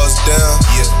falls down,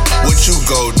 what you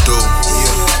go do?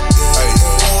 Hey,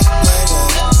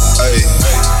 hey,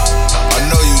 I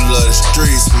know you love the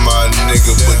streets, my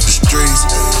nigga, but the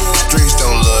streets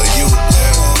don't love you.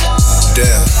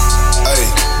 Damn, hey,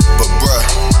 but bruh,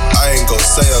 I ain't gon'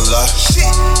 say a lot.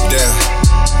 Damn,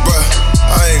 bruh,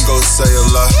 I ain't gon' say a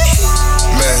lot.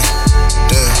 Man,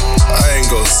 damn, I ain't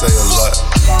gon' say a lot.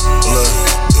 Look,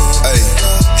 hey,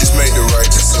 just made the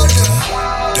right decision.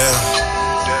 Damn.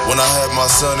 When I had my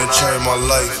son, it changed my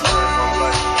life.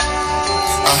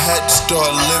 I had to start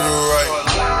living right.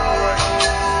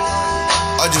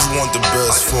 I just want the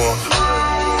best for him.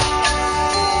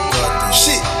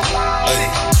 Shit, ay,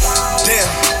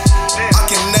 damn, I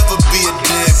can never be a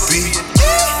deadbeat.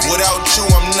 Without you,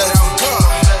 I'm nothing.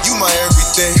 You my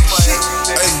everything.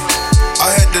 Ay,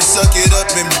 I had to suck it up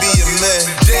and be a man.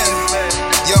 Damn,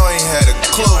 y'all ain't had a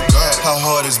clue how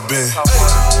hard it's been.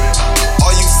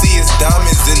 All you see is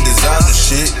diamonds and designer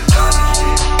shit.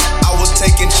 I was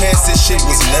taking chances, shit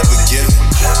was never given.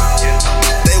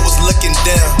 They was looking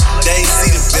down, they ain't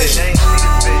see the vision.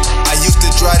 I used to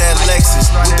drive that Lexus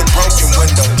with the broken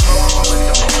window.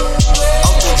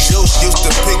 Uncle Juice used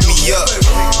to pick me up.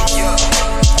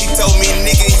 He told me,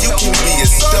 nigga, you can be a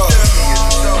star.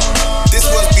 This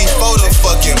was before the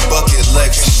fucking bucket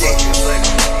Lexus shit.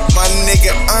 My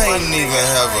nigga, I ain't even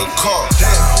have a car.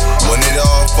 When it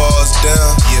all falls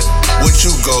down, what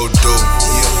you go do?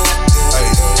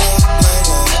 Hey,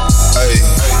 hey,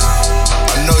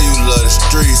 I know you love the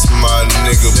streets, my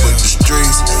nigga, but the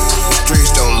streets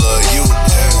don't love you.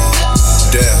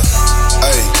 Damn,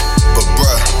 hey, but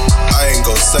bruh, I ain't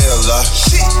gon' say a lot.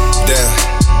 Damn,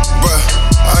 bruh,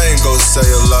 I ain't gon' say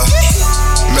a lot.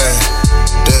 Man,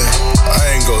 damn,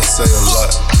 I ain't gon' say a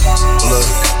lot. Look,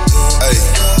 hey,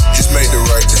 just made the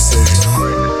right decision.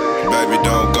 Baby,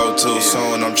 don't go too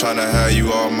soon. I'm tryna have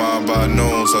you all mine by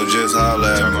noon, so just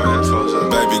holla at me.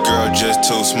 Baby girl, just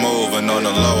too smooth, and on the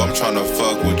low, I'm tryna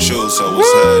fuck with you, so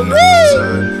what's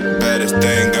happening? Baddest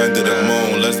thing under the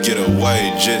moon, let's get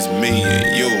away, just me and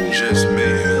you. Just me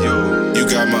and you. You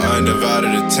got my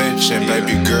undivided attention,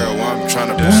 baby girl, I'm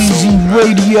tryna Weezy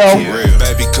Radio.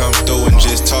 Baby, come through and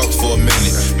just talk for a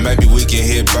minute. Maybe we can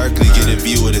hit Berkeley, get a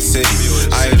view of the city.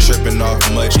 I ain't tripping off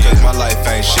much, cause my life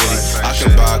ain't shitty. I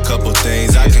can buy a couple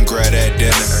things, I can grab that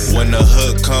dinner. When the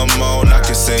hook come on, I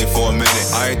can sing for a minute.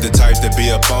 I ain't the type to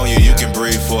be up on you, you can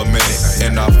breathe for a minute.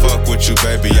 And I fuck with you,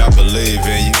 baby, I believe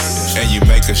in you. And you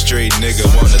make a street nigga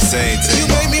wanna sing to you. You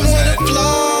make me wanna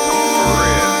fly. For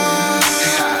real.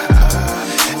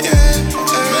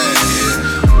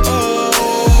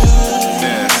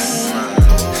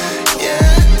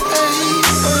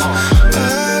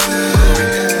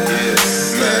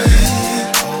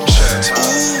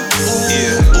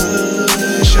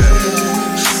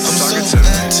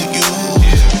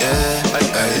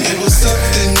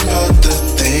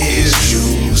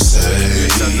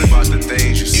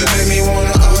 You made me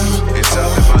wanna, it's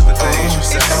something about the things you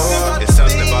say.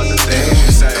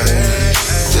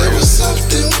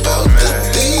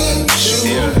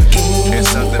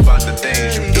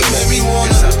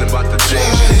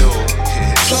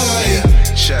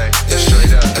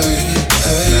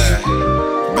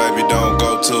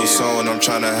 too soon. I'm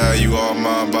tryna have you all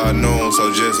mine by noon,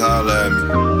 so just holla at me.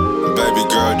 Baby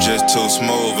girl, just too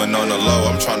smooth, and on the low,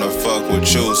 I'm tryna fuck with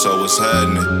you, so what's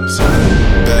happening?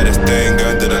 Baddest thing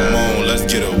under the moon, let's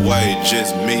get away,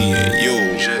 just me and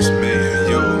you. Just me and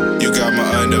you. You got my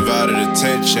undivided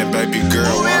attention, baby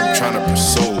girl, I'm tryna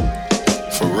pursue.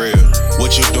 For real.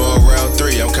 What you doing round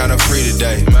 3? I'm kinda free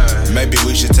today. Maybe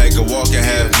we should take a walk and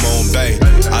have Moon Bay.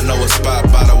 I know a spot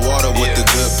by the water with a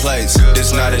good place.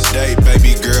 This not a date,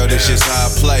 baby girl, this just how I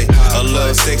play. A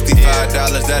little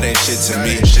 $65, that ain't shit to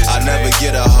me. I never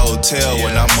get a hotel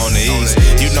when I'm on the east.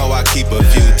 You know I keep a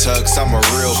few tucks, I'm a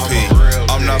real P.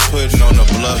 I'm not putting on a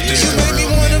bluff, this is real. You make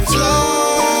me wanna fly.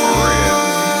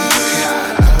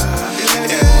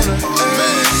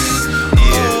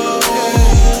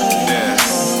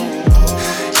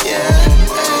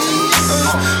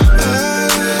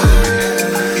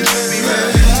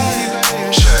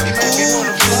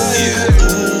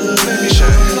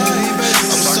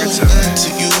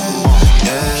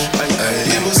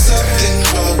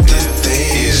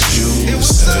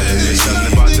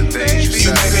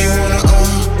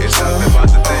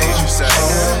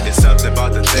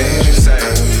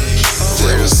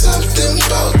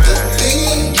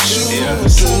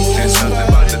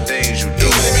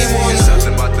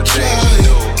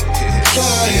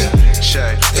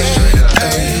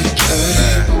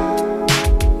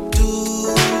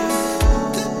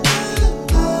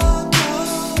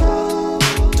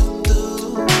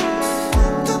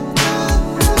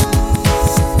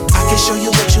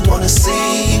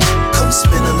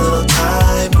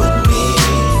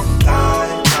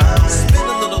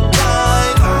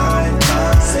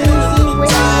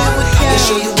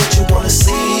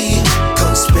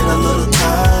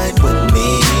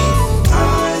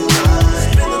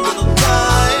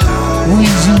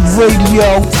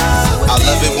 Radio. I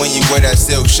love it when you wear that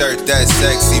silk shirt, that's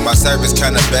sexy. My service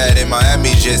kinda bad in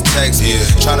Miami, just text me.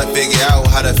 Tryna figure out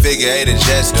how to figure 8 a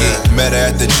jet ski. Met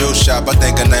her at the juice shop, I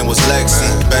think her name was Lexi.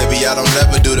 Baby, I don't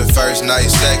never do the first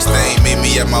night sex thing. Meet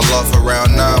me at my loft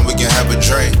around 9, we can have a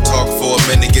drink. Talk for a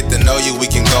minute, get to know you, we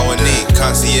can go and eat.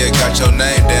 Concierge got your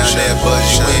name down there, but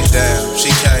you ain't down. She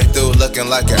came through looking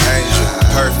like an angel.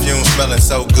 Perfume smelling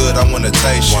so good, I wanna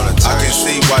taste you. I can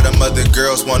see why them other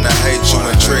girls wanna hate you.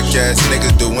 And trick ass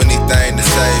niggas do anything to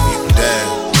save you.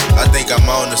 Damn, I think I'm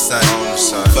on the same.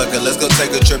 Fuck it, let's go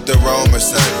take a trip to Rome or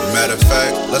something. Matter of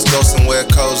fact, let's go somewhere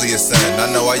cozy or something. I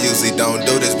know I usually don't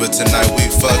do this, but tonight we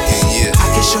fucking, yeah. I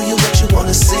can show you what you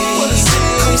wanna see.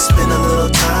 Come spend a little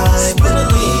time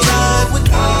with me.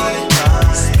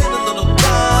 Spend a little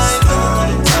time.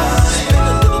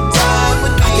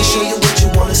 I can show you what you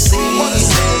wanna see.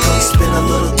 Come spend a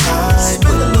little time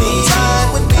with me.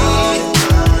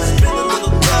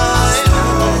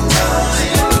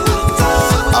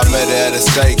 I met her at a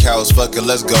steakhouse, fuck it,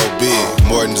 let's go big.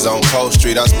 Morton's on Cold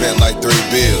Street, I spent like 3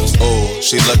 bills. Ooh,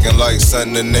 she looking like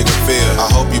something a nigga feel. I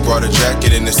hope you brought a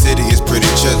jacket, in the city, it's pretty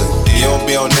chillin'. You don't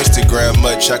be on Instagram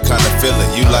much, I kinda feel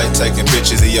it. You like taking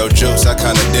pictures of your juice, I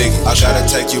kinda dig it. I gotta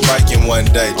take you biking one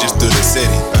day, just through the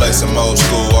city. Play some old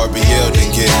school RBL,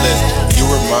 then get lit. You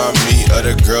remind me of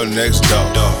the girl next door.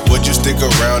 Would you stick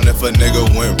around if a nigga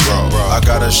went broke? I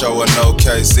gotta show her no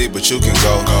KC, but you can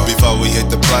go. Before we hit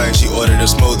the plane, she ordered a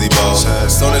smoothie bowl.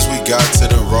 As soon as we got to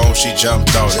the room, she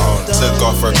jumped on it. Took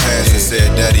off her pants and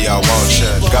said, Daddy, I want you.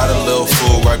 Got a little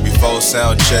food right before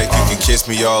sound check. You can kiss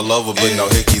me all over, but no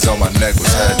hickeys on my neck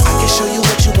was happening. I can show you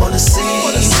what you wanna see.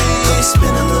 Come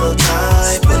spend a little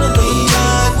time with me.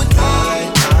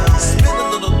 Spend a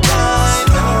little time.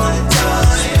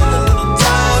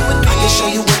 I can show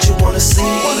you what you wanna see.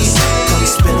 Come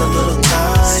spend a little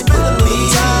time with me.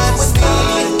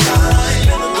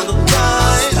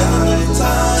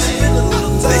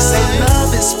 They say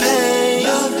love is pain.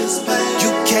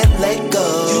 You can't let go.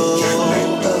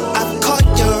 I've caught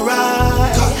your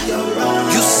eye.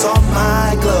 You saw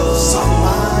my glow.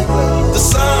 The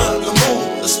sun, the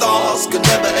moon, the stars could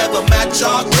never ever match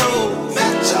our glow.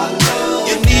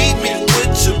 You need me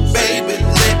with you, baby.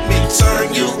 Let me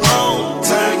turn you on.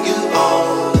 Turn you on.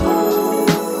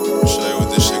 Show you what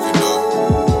this shit can do.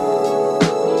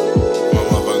 My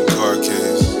motherfucking car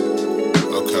keys.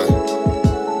 Okay,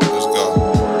 let's go.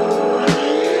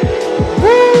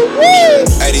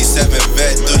 87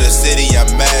 vet through the city, I'm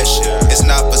mashing. It's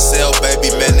not for sale, baby,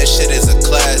 man, this shit is a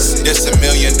classic. This $1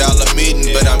 million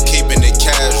meeting, but I'm keeping it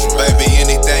casual. Baby,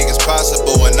 anything is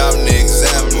possible when I'm the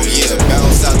example. Yeah,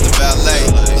 bounce out the ballet,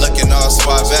 looking all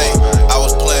suave. I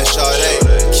was playing Sade,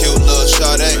 cute little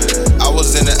Sade. I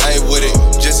was in the A with it,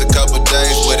 just a couple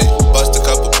days with it. Bust a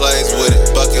couple plays with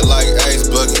it, bucket like Ace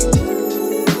Boogie.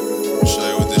 Show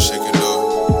you what this shit can do.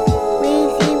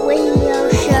 Weezy Radio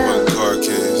Show.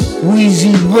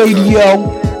 Weezy Radio.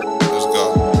 Let's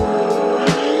go.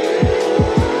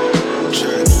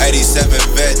 87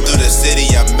 vet through the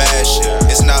city, I'm mashing.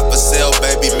 It's not for sale,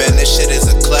 baby, man, this shit is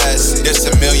a classic. It's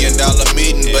 $1 million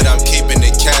meeting, but I'm keeping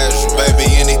it casual. Baby,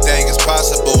 anything is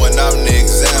possible, and I'm the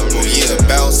example. Yeah,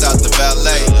 bounce out the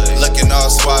valet, looking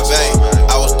all suave.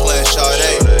 I was playing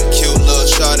Sade, cute little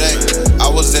Sade. I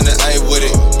was in the A with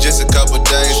it, just a couple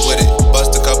days with it.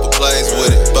 Bust a couple plays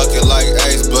with it, bucket like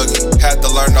Ace Boogie. Had to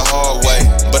learn the hard way,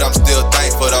 but I'm still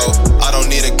thankful though. I don't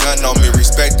need a gun on me,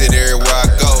 respect it everywhere I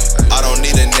go. I don't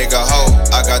need a nigga hoe,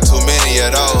 I got too many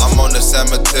of those. I'm on the San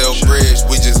Mateo Bridge,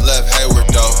 we just left Hayward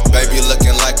though. Baby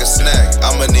looking like a snack,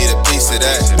 I'ma need a piece of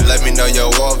that. Let me know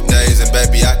your off days, and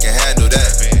baby I can handle that.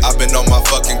 I've been on my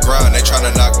fucking grind, they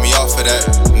tryna knock me off of that.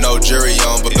 No jury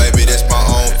on, but baby this my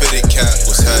own fitted cap.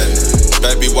 What's happening?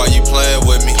 Baby why you playing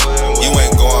with me? You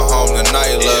ain't going home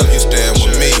tonight, love, you staying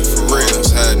with me, for real.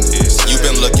 What's happening? You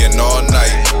been looking all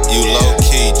night, you low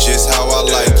key, just how I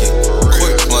like it.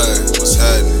 Quit playing, what's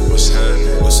happening? What's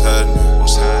happening? What's happening?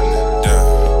 What's happening?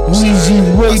 Damn. Weezy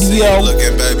Radio. I see you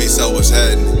looking, baby, so what's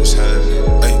happening? What's happening?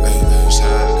 Ay, ay, ay, what's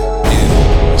happening?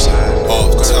 Yeah, what's happening?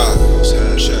 Off top.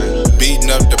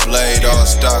 Beating up the blade, all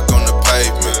stock on the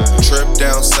pavement. Trip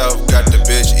down south, got the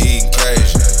bitch eating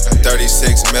Cajun.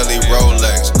 36 milli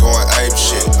Rolex, going ape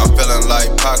shit. I'm feeling like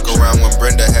Pac around when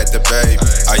Brenda had the baby.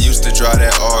 I used to drive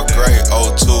that all gray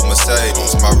 02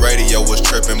 Mercedes. My radio was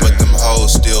tripping, but them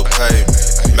hoes still pay me.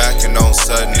 Mackin' on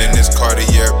sudden in this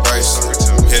Cartier bracelet.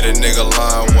 Hit a nigga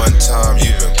line one time,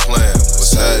 you been playing.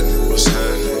 What's happening? What's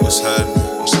happening? What's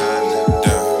happening? What's happening?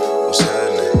 Damn. What's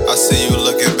happening? I see you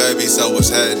looking, baby, so what's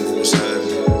happening? What's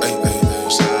happening? Ay, ay, ay,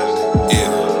 what's happening? Yeah.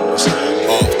 What's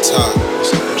happening? Off top.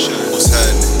 What's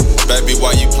happening? Baby,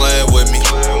 why you playing with me?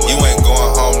 You ain't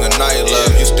going home tonight,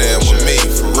 love, you staying with me,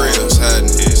 for real. What's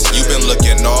happening? You been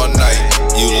looking all night,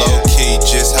 you low key,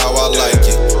 just how I like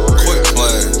it. Quit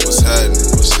playing. What's happening?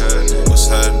 What's happening? What's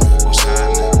happening? What's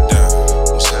happening? Damn.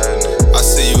 What's happening? I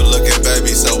see you looking,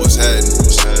 baby, so what's happening?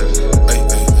 What's happening? Ay,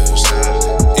 ay, ay, what's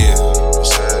happening? Yeah.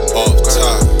 What's happening? Off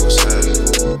top. What's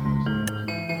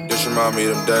happening? This remind me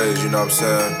of them days, you know what I'm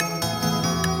saying?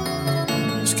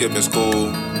 Skipping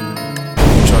school,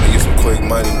 trying to get some quick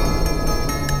money.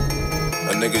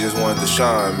 A nigga just wanted to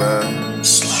shine, man.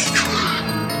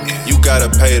 You gotta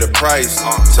pay the price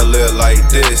to live like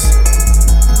this.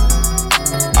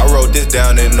 I wrote this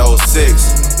down in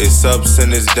 06. It's ups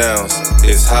and it's downs,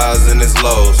 it's highs and it's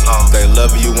lows. They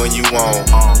love you when you want,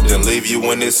 then leave you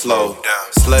when it's slow.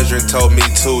 Sledgerin told me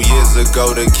 2 years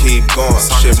ago to keep going.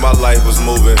 Shit, my life was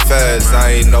moving fast,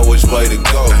 I ain't know which way to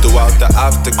go. Throughout the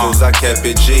obstacles, I kept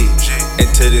it G. And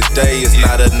to this day, it's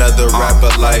not another rapper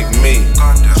like me.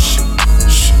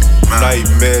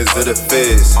 Nightmares of the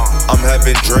fizz. I'm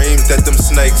having dreams that them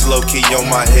snakes low-key on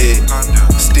my head.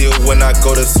 Still when I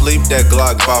go to sleep, that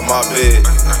Glock by my bed.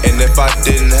 And if I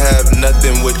didn't have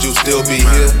nothing, would you still be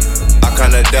here? I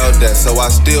kinda doubt that, so I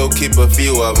still keep a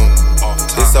few of them.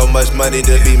 There's so much money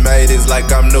to be made, it's like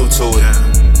I'm new to it.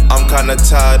 I'm kinda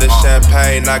tired of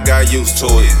champagne, I got used to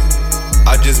it.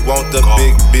 I just want the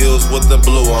big bills with the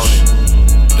blue on it.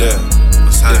 Yeah.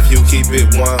 If you keep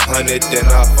it 100, then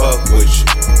I fuck with you.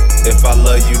 If I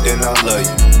love you, then I love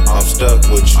you. I'm stuck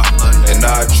with you. And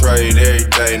I trade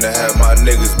everything to have my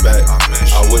niggas back.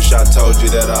 I wish I told you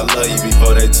that I love you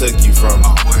before they took you from me.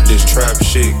 This trap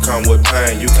shit come with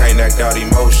pain, you can't act out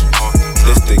emotion.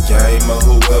 This the game of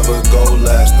whoever go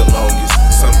last the longest.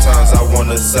 Sometimes I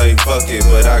wanna say fuck it,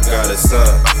 but I got a son.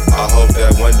 I hope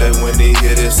that one day when he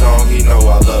hear this song, he know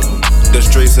I love him. The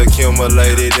streets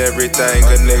accumulated everything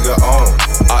a nigga own.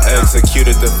 I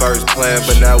executed the first plan,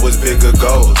 but now it's bigger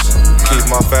goals. Keep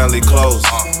my family close,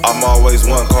 I'm always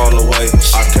one call away.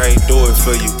 I can't do it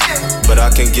for you, but I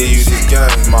can give you this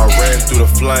game. I ran through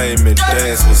the flame and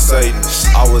danced with Satan.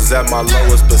 I was at my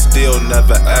lowest, but still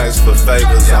never asked for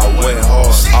favors. I went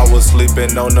hard. I was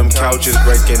sleeping on them couches,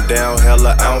 breaking down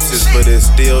hella ounces, but it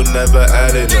still never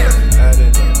added up.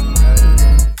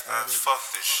 Fuck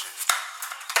this shit.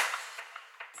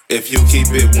 If you keep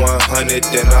it 100,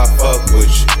 then I fuck with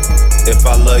you. If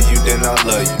I love you, then I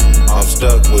love you. I'm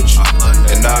stuck with you.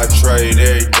 And I trade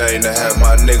everything to have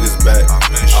my niggas back.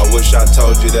 I wish I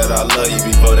told you that I love you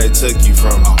before they took you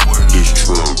from me. This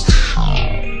trap.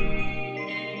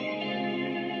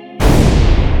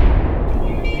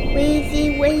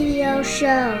 Weezy Radio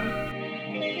Show.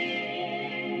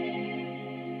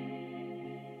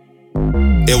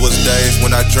 It was days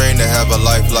when I dreamed to have a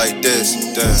life like this.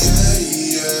 Damn.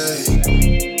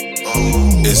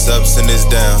 It's ups and it's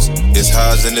downs, it's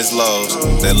highs and it's lows.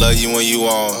 They love you when you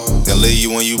on, they leave you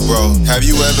when you broke. Have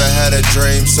you ever had a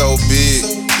dream so big?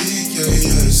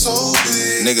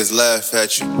 niggas laugh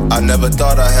at you. I never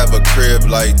thought I'd have a crib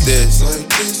like this.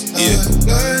 Yeah,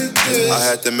 I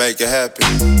had to make it happen.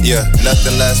 Yeah,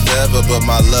 nothing lasts forever, but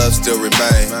my love still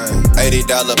remain.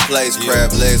 $80 plates,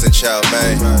 crab legs, and chow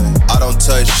mein. I don't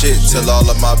touch shit till all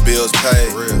of my bills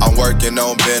paid. I'm working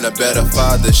on being a better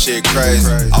father, shit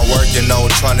crazy. I'm working on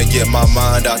trying to get my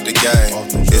mind out the game.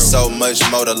 It's so much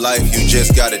more to life, you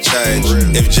just gotta change.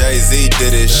 If Jay-Z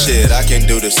did his shit, I can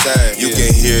do the same. You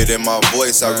can hear it in my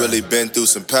voice, I really been through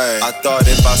some pain. I thought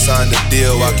if I signed a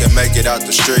deal, I can make it out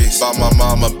the streets. Bought my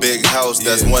mom a big house,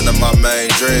 that's one of my main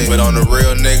dreams. But on the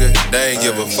real nigga, they ain't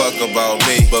give a fuck about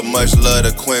me. But much love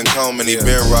to Quinn Coleman, he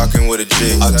been rockin' with a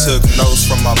G. I took notes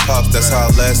from my pops, that's how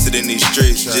I lasted in these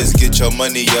streets. Just get your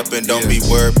money up and don't be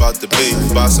worried about the beef.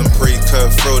 Buy some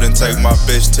pre-cut fruit and take my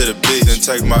bitch to the beach. Then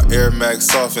take my Air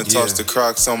Max off and toss the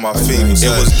Crocs on my feet. It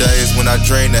was days when I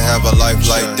dreamed to have a life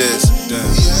like this.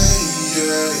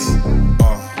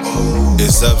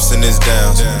 It's ups and it's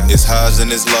downs, it's highs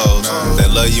and it's lows. They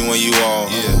love you when you on,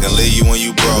 and leave you when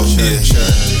you broke.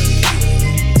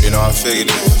 You know, I figured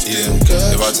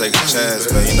if I take a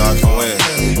chance, man, you know I can win.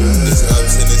 It's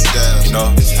ups and it's downs, you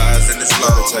know, it's highs and it's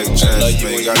lows. Take a chance,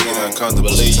 man, you gotta get uncomfortable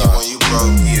sometimes.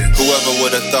 Whoever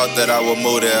would've thought that I would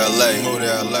move to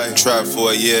LA, trap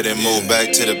for a year, then move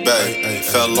back to the Bay.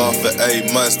 Fell off for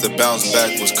 8 months, the bounce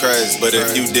back was crazy. But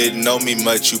if you didn't know me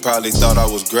much, you probably thought I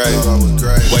was great.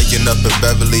 Waking up in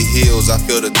Beverly Hills, I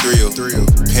feel the thrill.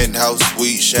 Penthouse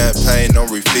suite, champagne on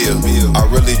refill. I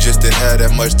really just didn't have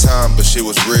that much time, but she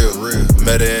was real.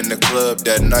 Met her in the club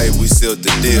that night, we sealed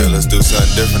the deal. Let's do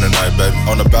something different tonight, baby.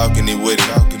 On the balcony with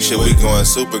it. Shit, we going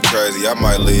super crazy. I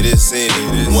might leave this scene.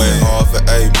 Went hard for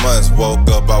 8 months, woke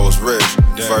up, I was rich.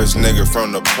 First nigga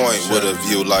from the point with a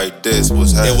view like this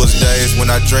was happening. It was days when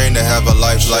I dreamed to have a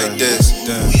life like this.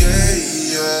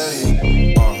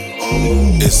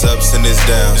 It's ups and it's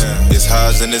downs, it's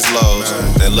highs and it's lows.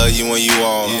 They love you when you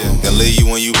on, and leave you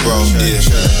when you broke.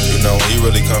 You know, when you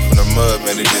really come from the mud,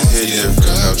 man, it just hit different. You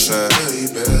know what I'm saying?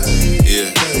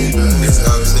 It's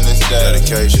ups and it's downs,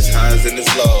 dedication, it's highs and it's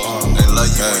lows. They love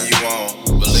you when you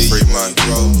on, believe free you when you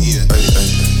broke.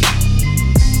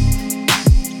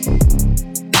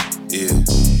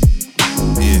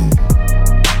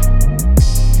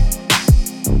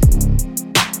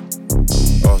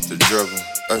 Off the dribble.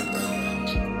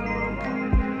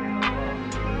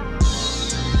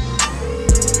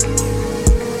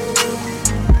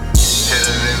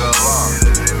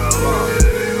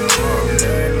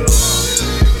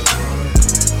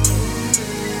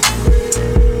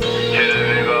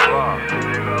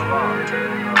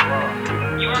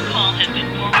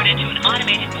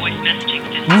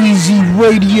 Weezy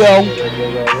Radio is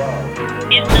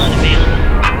not available.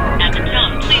 At the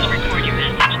tone, please record your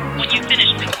message. When you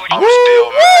finish recording, I'm still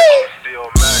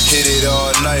Mac. Hit it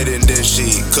all night and then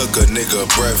she cook a nigga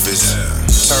breakfast.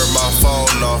 Turn my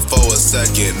phone off for a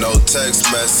second, no text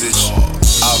message.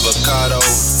 Avocado,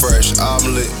 fresh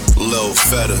omelet, little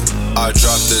feta. I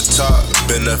dropped the top,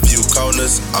 been a few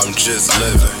corners, I'm just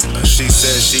living. She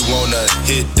said she wanna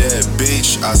hit that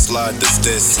beach, I slide the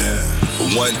Stinson.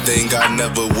 One thing I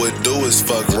never would do is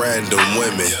fuck random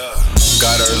women.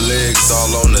 Got her legs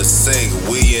all on the sink,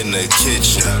 we in the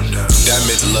kitchen. Damn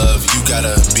it, love, you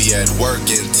gotta be at work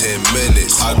in 10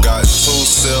 minutes. I got 2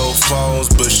 cell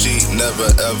phones, but she never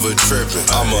ever tripping.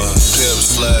 I'm a pimp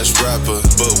 / rapper,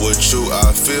 but with you I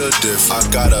feel different. I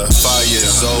got a 5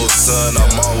 years old son,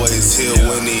 I'm always here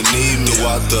when he need me.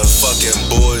 Throughout the fucking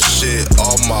bullshit,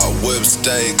 all my whips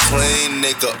stay clean,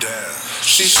 nigga.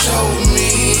 She showed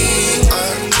me I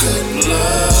could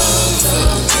love her.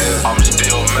 I'm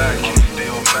still Mac.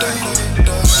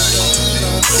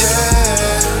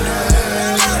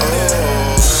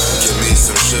 Oh, give me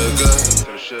some sugar.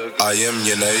 I am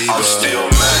your neighbor. I'm still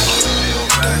Mac.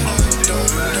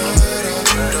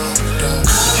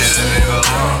 Hit a nigga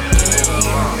alone.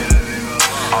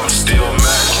 I'm still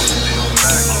Mac.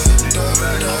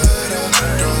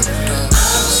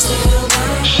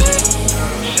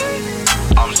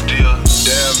 I'm still.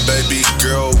 Damn, baby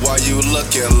girl, why you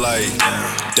looking like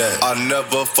that? I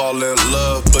never fall in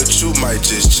love, but you might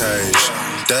just change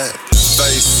that.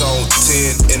 Face on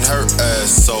 10 and her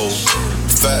ass so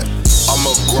fat. I'm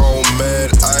a grown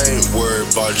man, I ain't worried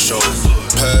about your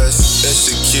past.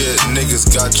 Insecure niggas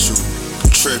got you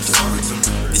tripping.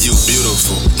 You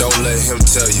beautiful, don't let him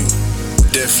tell you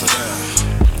different.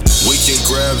 We can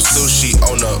grab sushi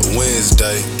on a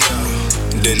Wednesday,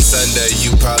 then Sunday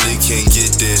you probably can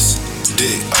get this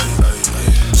dick.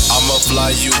 I'ma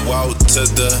fly you out to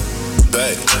the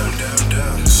bay.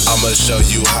 I'ma show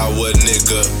you how a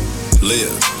nigga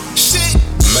live. Shit.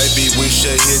 Maybe we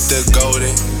should hit the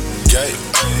Golden Gate.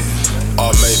 Or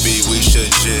maybe we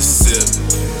should just sip.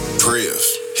 Priv,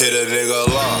 hit a nigga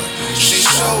line. She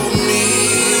showed me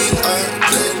I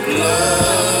could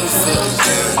love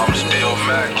again. I'm still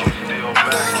macking.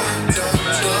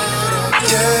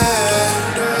 Yeah.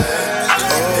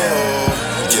 Oh,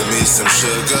 give me some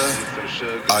sugar.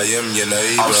 I am your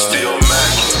neighbor. I'm still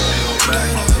macking.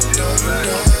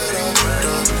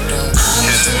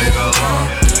 Hit a nigga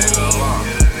line.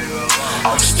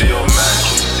 I'm still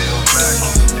macking.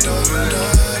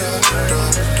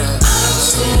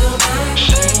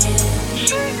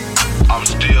 I'm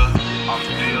still.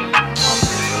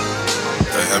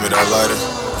 Hey, hand me that lighter.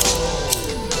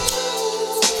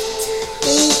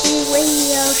 Weezy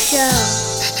Radio Show.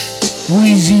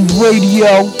 Weezy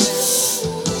Radio.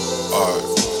 Alright,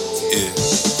 yeah.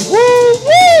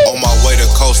 Woo! On my way to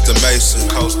Costa Mesa.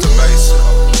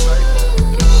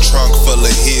 Trunk full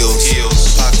of heels.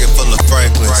 Pocket full of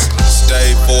Franklins.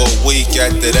 Stayed for a week,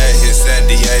 after that hit San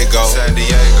Diego.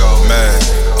 Man,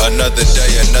 another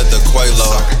day, another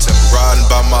Quelo. Riding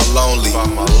by my lonely.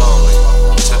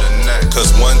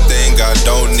 Cause one thing I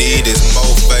don't need is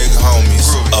more fake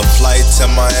homies. A flight to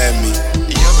Miami.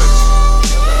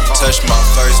 Touch my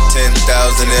first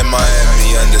 10,000 in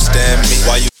Miami. Understand me?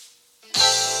 Why you?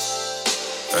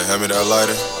 Hey, hand me that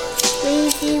lighter.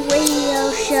 Weezy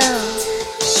Radio Show.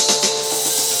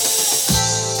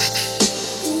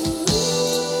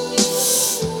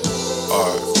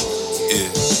 Alright,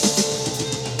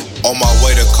 yeah. On my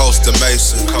way to Costa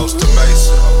Mesa.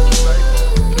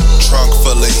 Trunk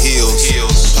full of heels.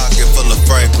 Pocket full of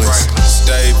Franklins.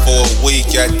 Stayed for a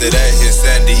week, after that hit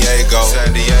San Diego.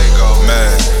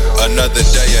 Man, another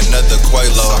day, another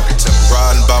Quelo.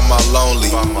 Riding by my lonely.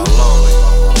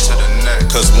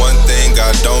 Cause one thing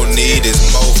I don't need is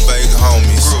more fake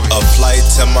homies. A flight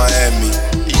to Miami.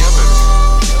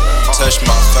 Touch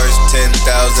my first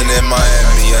 10,000 in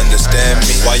Miami. Understand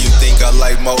me? Why you think I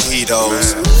like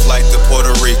mojitos? Flight to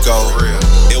Puerto Rico.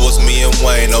 It was me and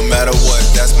Wayne, no matter what,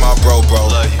 that's my bro.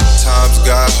 Times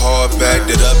got hard,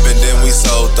 backed it up, and then we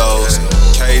sold those.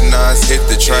 K9s hit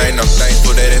the train, I'm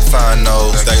thankful they didn't find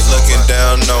those. They looking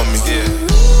down on me.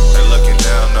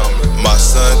 My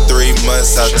son, 3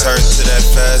 months, I turned to that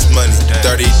fast money.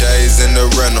 30 days in the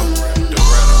rental.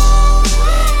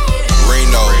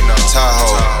 Reno,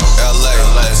 Tahoe, LA,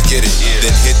 let's get it.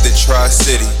 Then hit the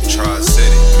Tri-City.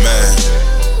 Man,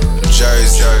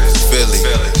 Jersey, Philly,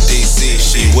 DC,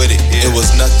 she with it. It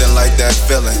was nothing like that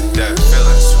feeling.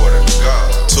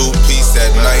 2-piece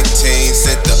at 19,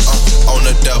 sent the on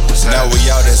the doubles. Now we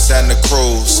out in Santa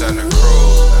Cruz.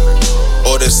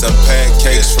 Ordered some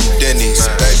pancakes from Denny's.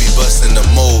 Baby bustin' the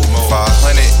move.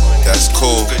 500, that's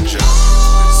cool.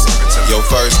 Your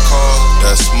first call,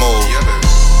 that's smooth.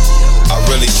 I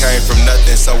really came from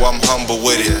nothing, so I'm humble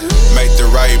with it. Make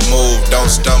the right move, don't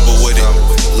stumble with it.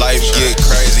 Life get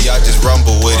crazy, I just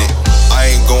rumble with it.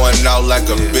 I ain't going out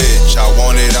like a bitch, I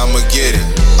want it, I'ma get it.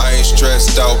 I ain't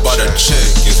stressed out by the chick,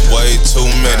 it's way too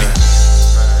many.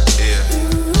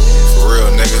 For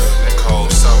real, nigga.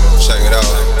 Check it out.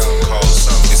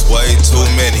 It's way too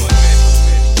many.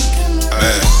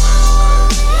 Man.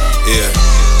 Yeah.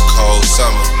 Cold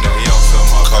summer.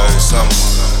 Cold summer.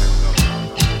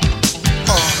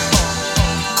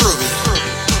 Groovy.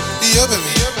 Yeah,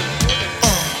 baby.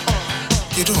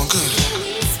 You're doing good.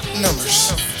 Numbers.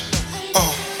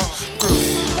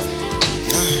 Groovy.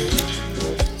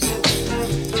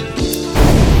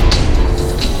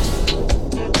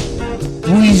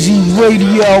 Weezy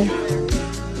Radio.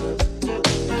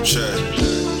 Check.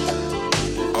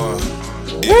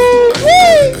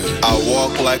 I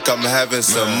walk like I'm having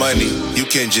some money, you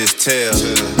can just tell.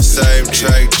 Same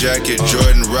track jacket,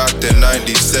 Jordan rocked in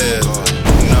 97.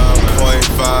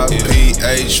 9.5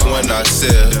 pH when I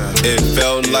sell. It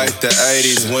felt like the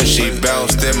 80s when she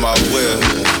bounced in my whip.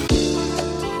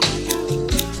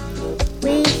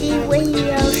 Weezy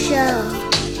Radio Show.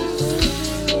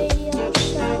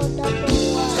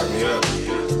 Turn me up.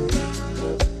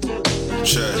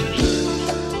 Check.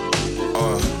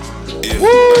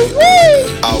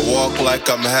 I walk like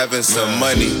I'm having some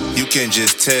money, you can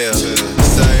just tell.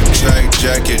 Same track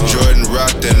jacket, Jordan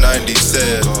rocked in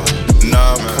 97.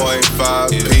 9.5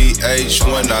 pH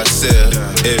when I sell.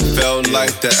 It felt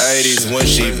like the 80s when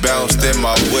she bounced in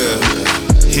my whip.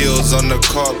 Heels on the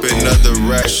carpet, another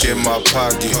rack in my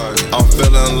pocket. I'm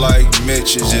feeling like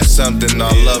Mitch, it's just something I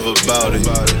love about it.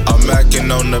 I'm acting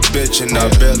on the bitch and I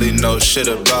barely know shit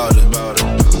about it.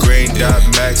 Green dot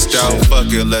maxed out,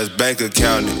 fuck it, let's bank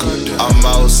account it. I'm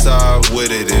outside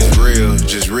with it, it's real,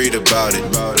 just read about it.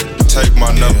 take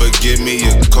my number, give me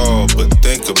a call, but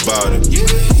think about it.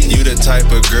 You the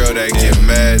type of girl that get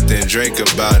mad, then drink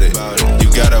about it. You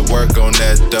gotta work on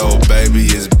that though, baby,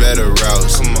 it's better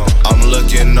routes. I'm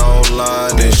looking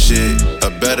online and shit, a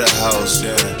better house.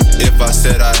 If I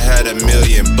said I had $1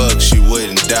 million, you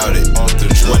wouldn't doubt it.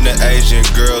 When the Asian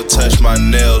girl touch my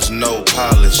nails, no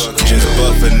polish. Just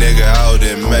buff a nigga out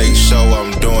and make sure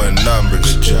I'm doing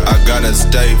numbers. I gotta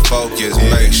stay focused,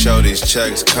 make sure these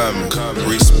checks coming.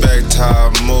 Respect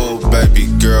how I move, baby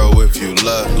girl, if you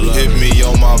love me. Hit me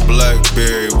on my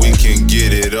Blackberry, we can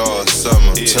get it all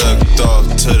summer. Tucked off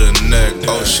to the neck,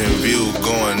 ocean view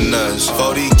going nuts.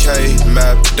 40K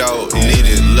mapped out,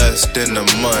 needed less than a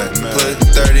month. Put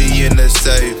 30 in the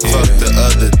safe, fuck the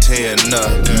other 10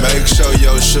 up. Make sure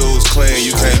your shoes clean,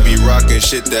 you can't be rocking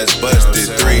shit that's busted.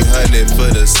 300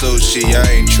 for the sushi, I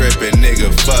ain't tripping,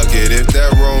 nigga, fuck it. If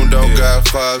that room don't got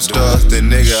 5 stars, then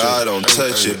nigga, I don't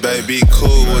touch it. Baby,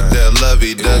 cool with that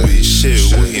lovey-dovey shit,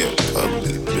 we in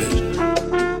public, bitch.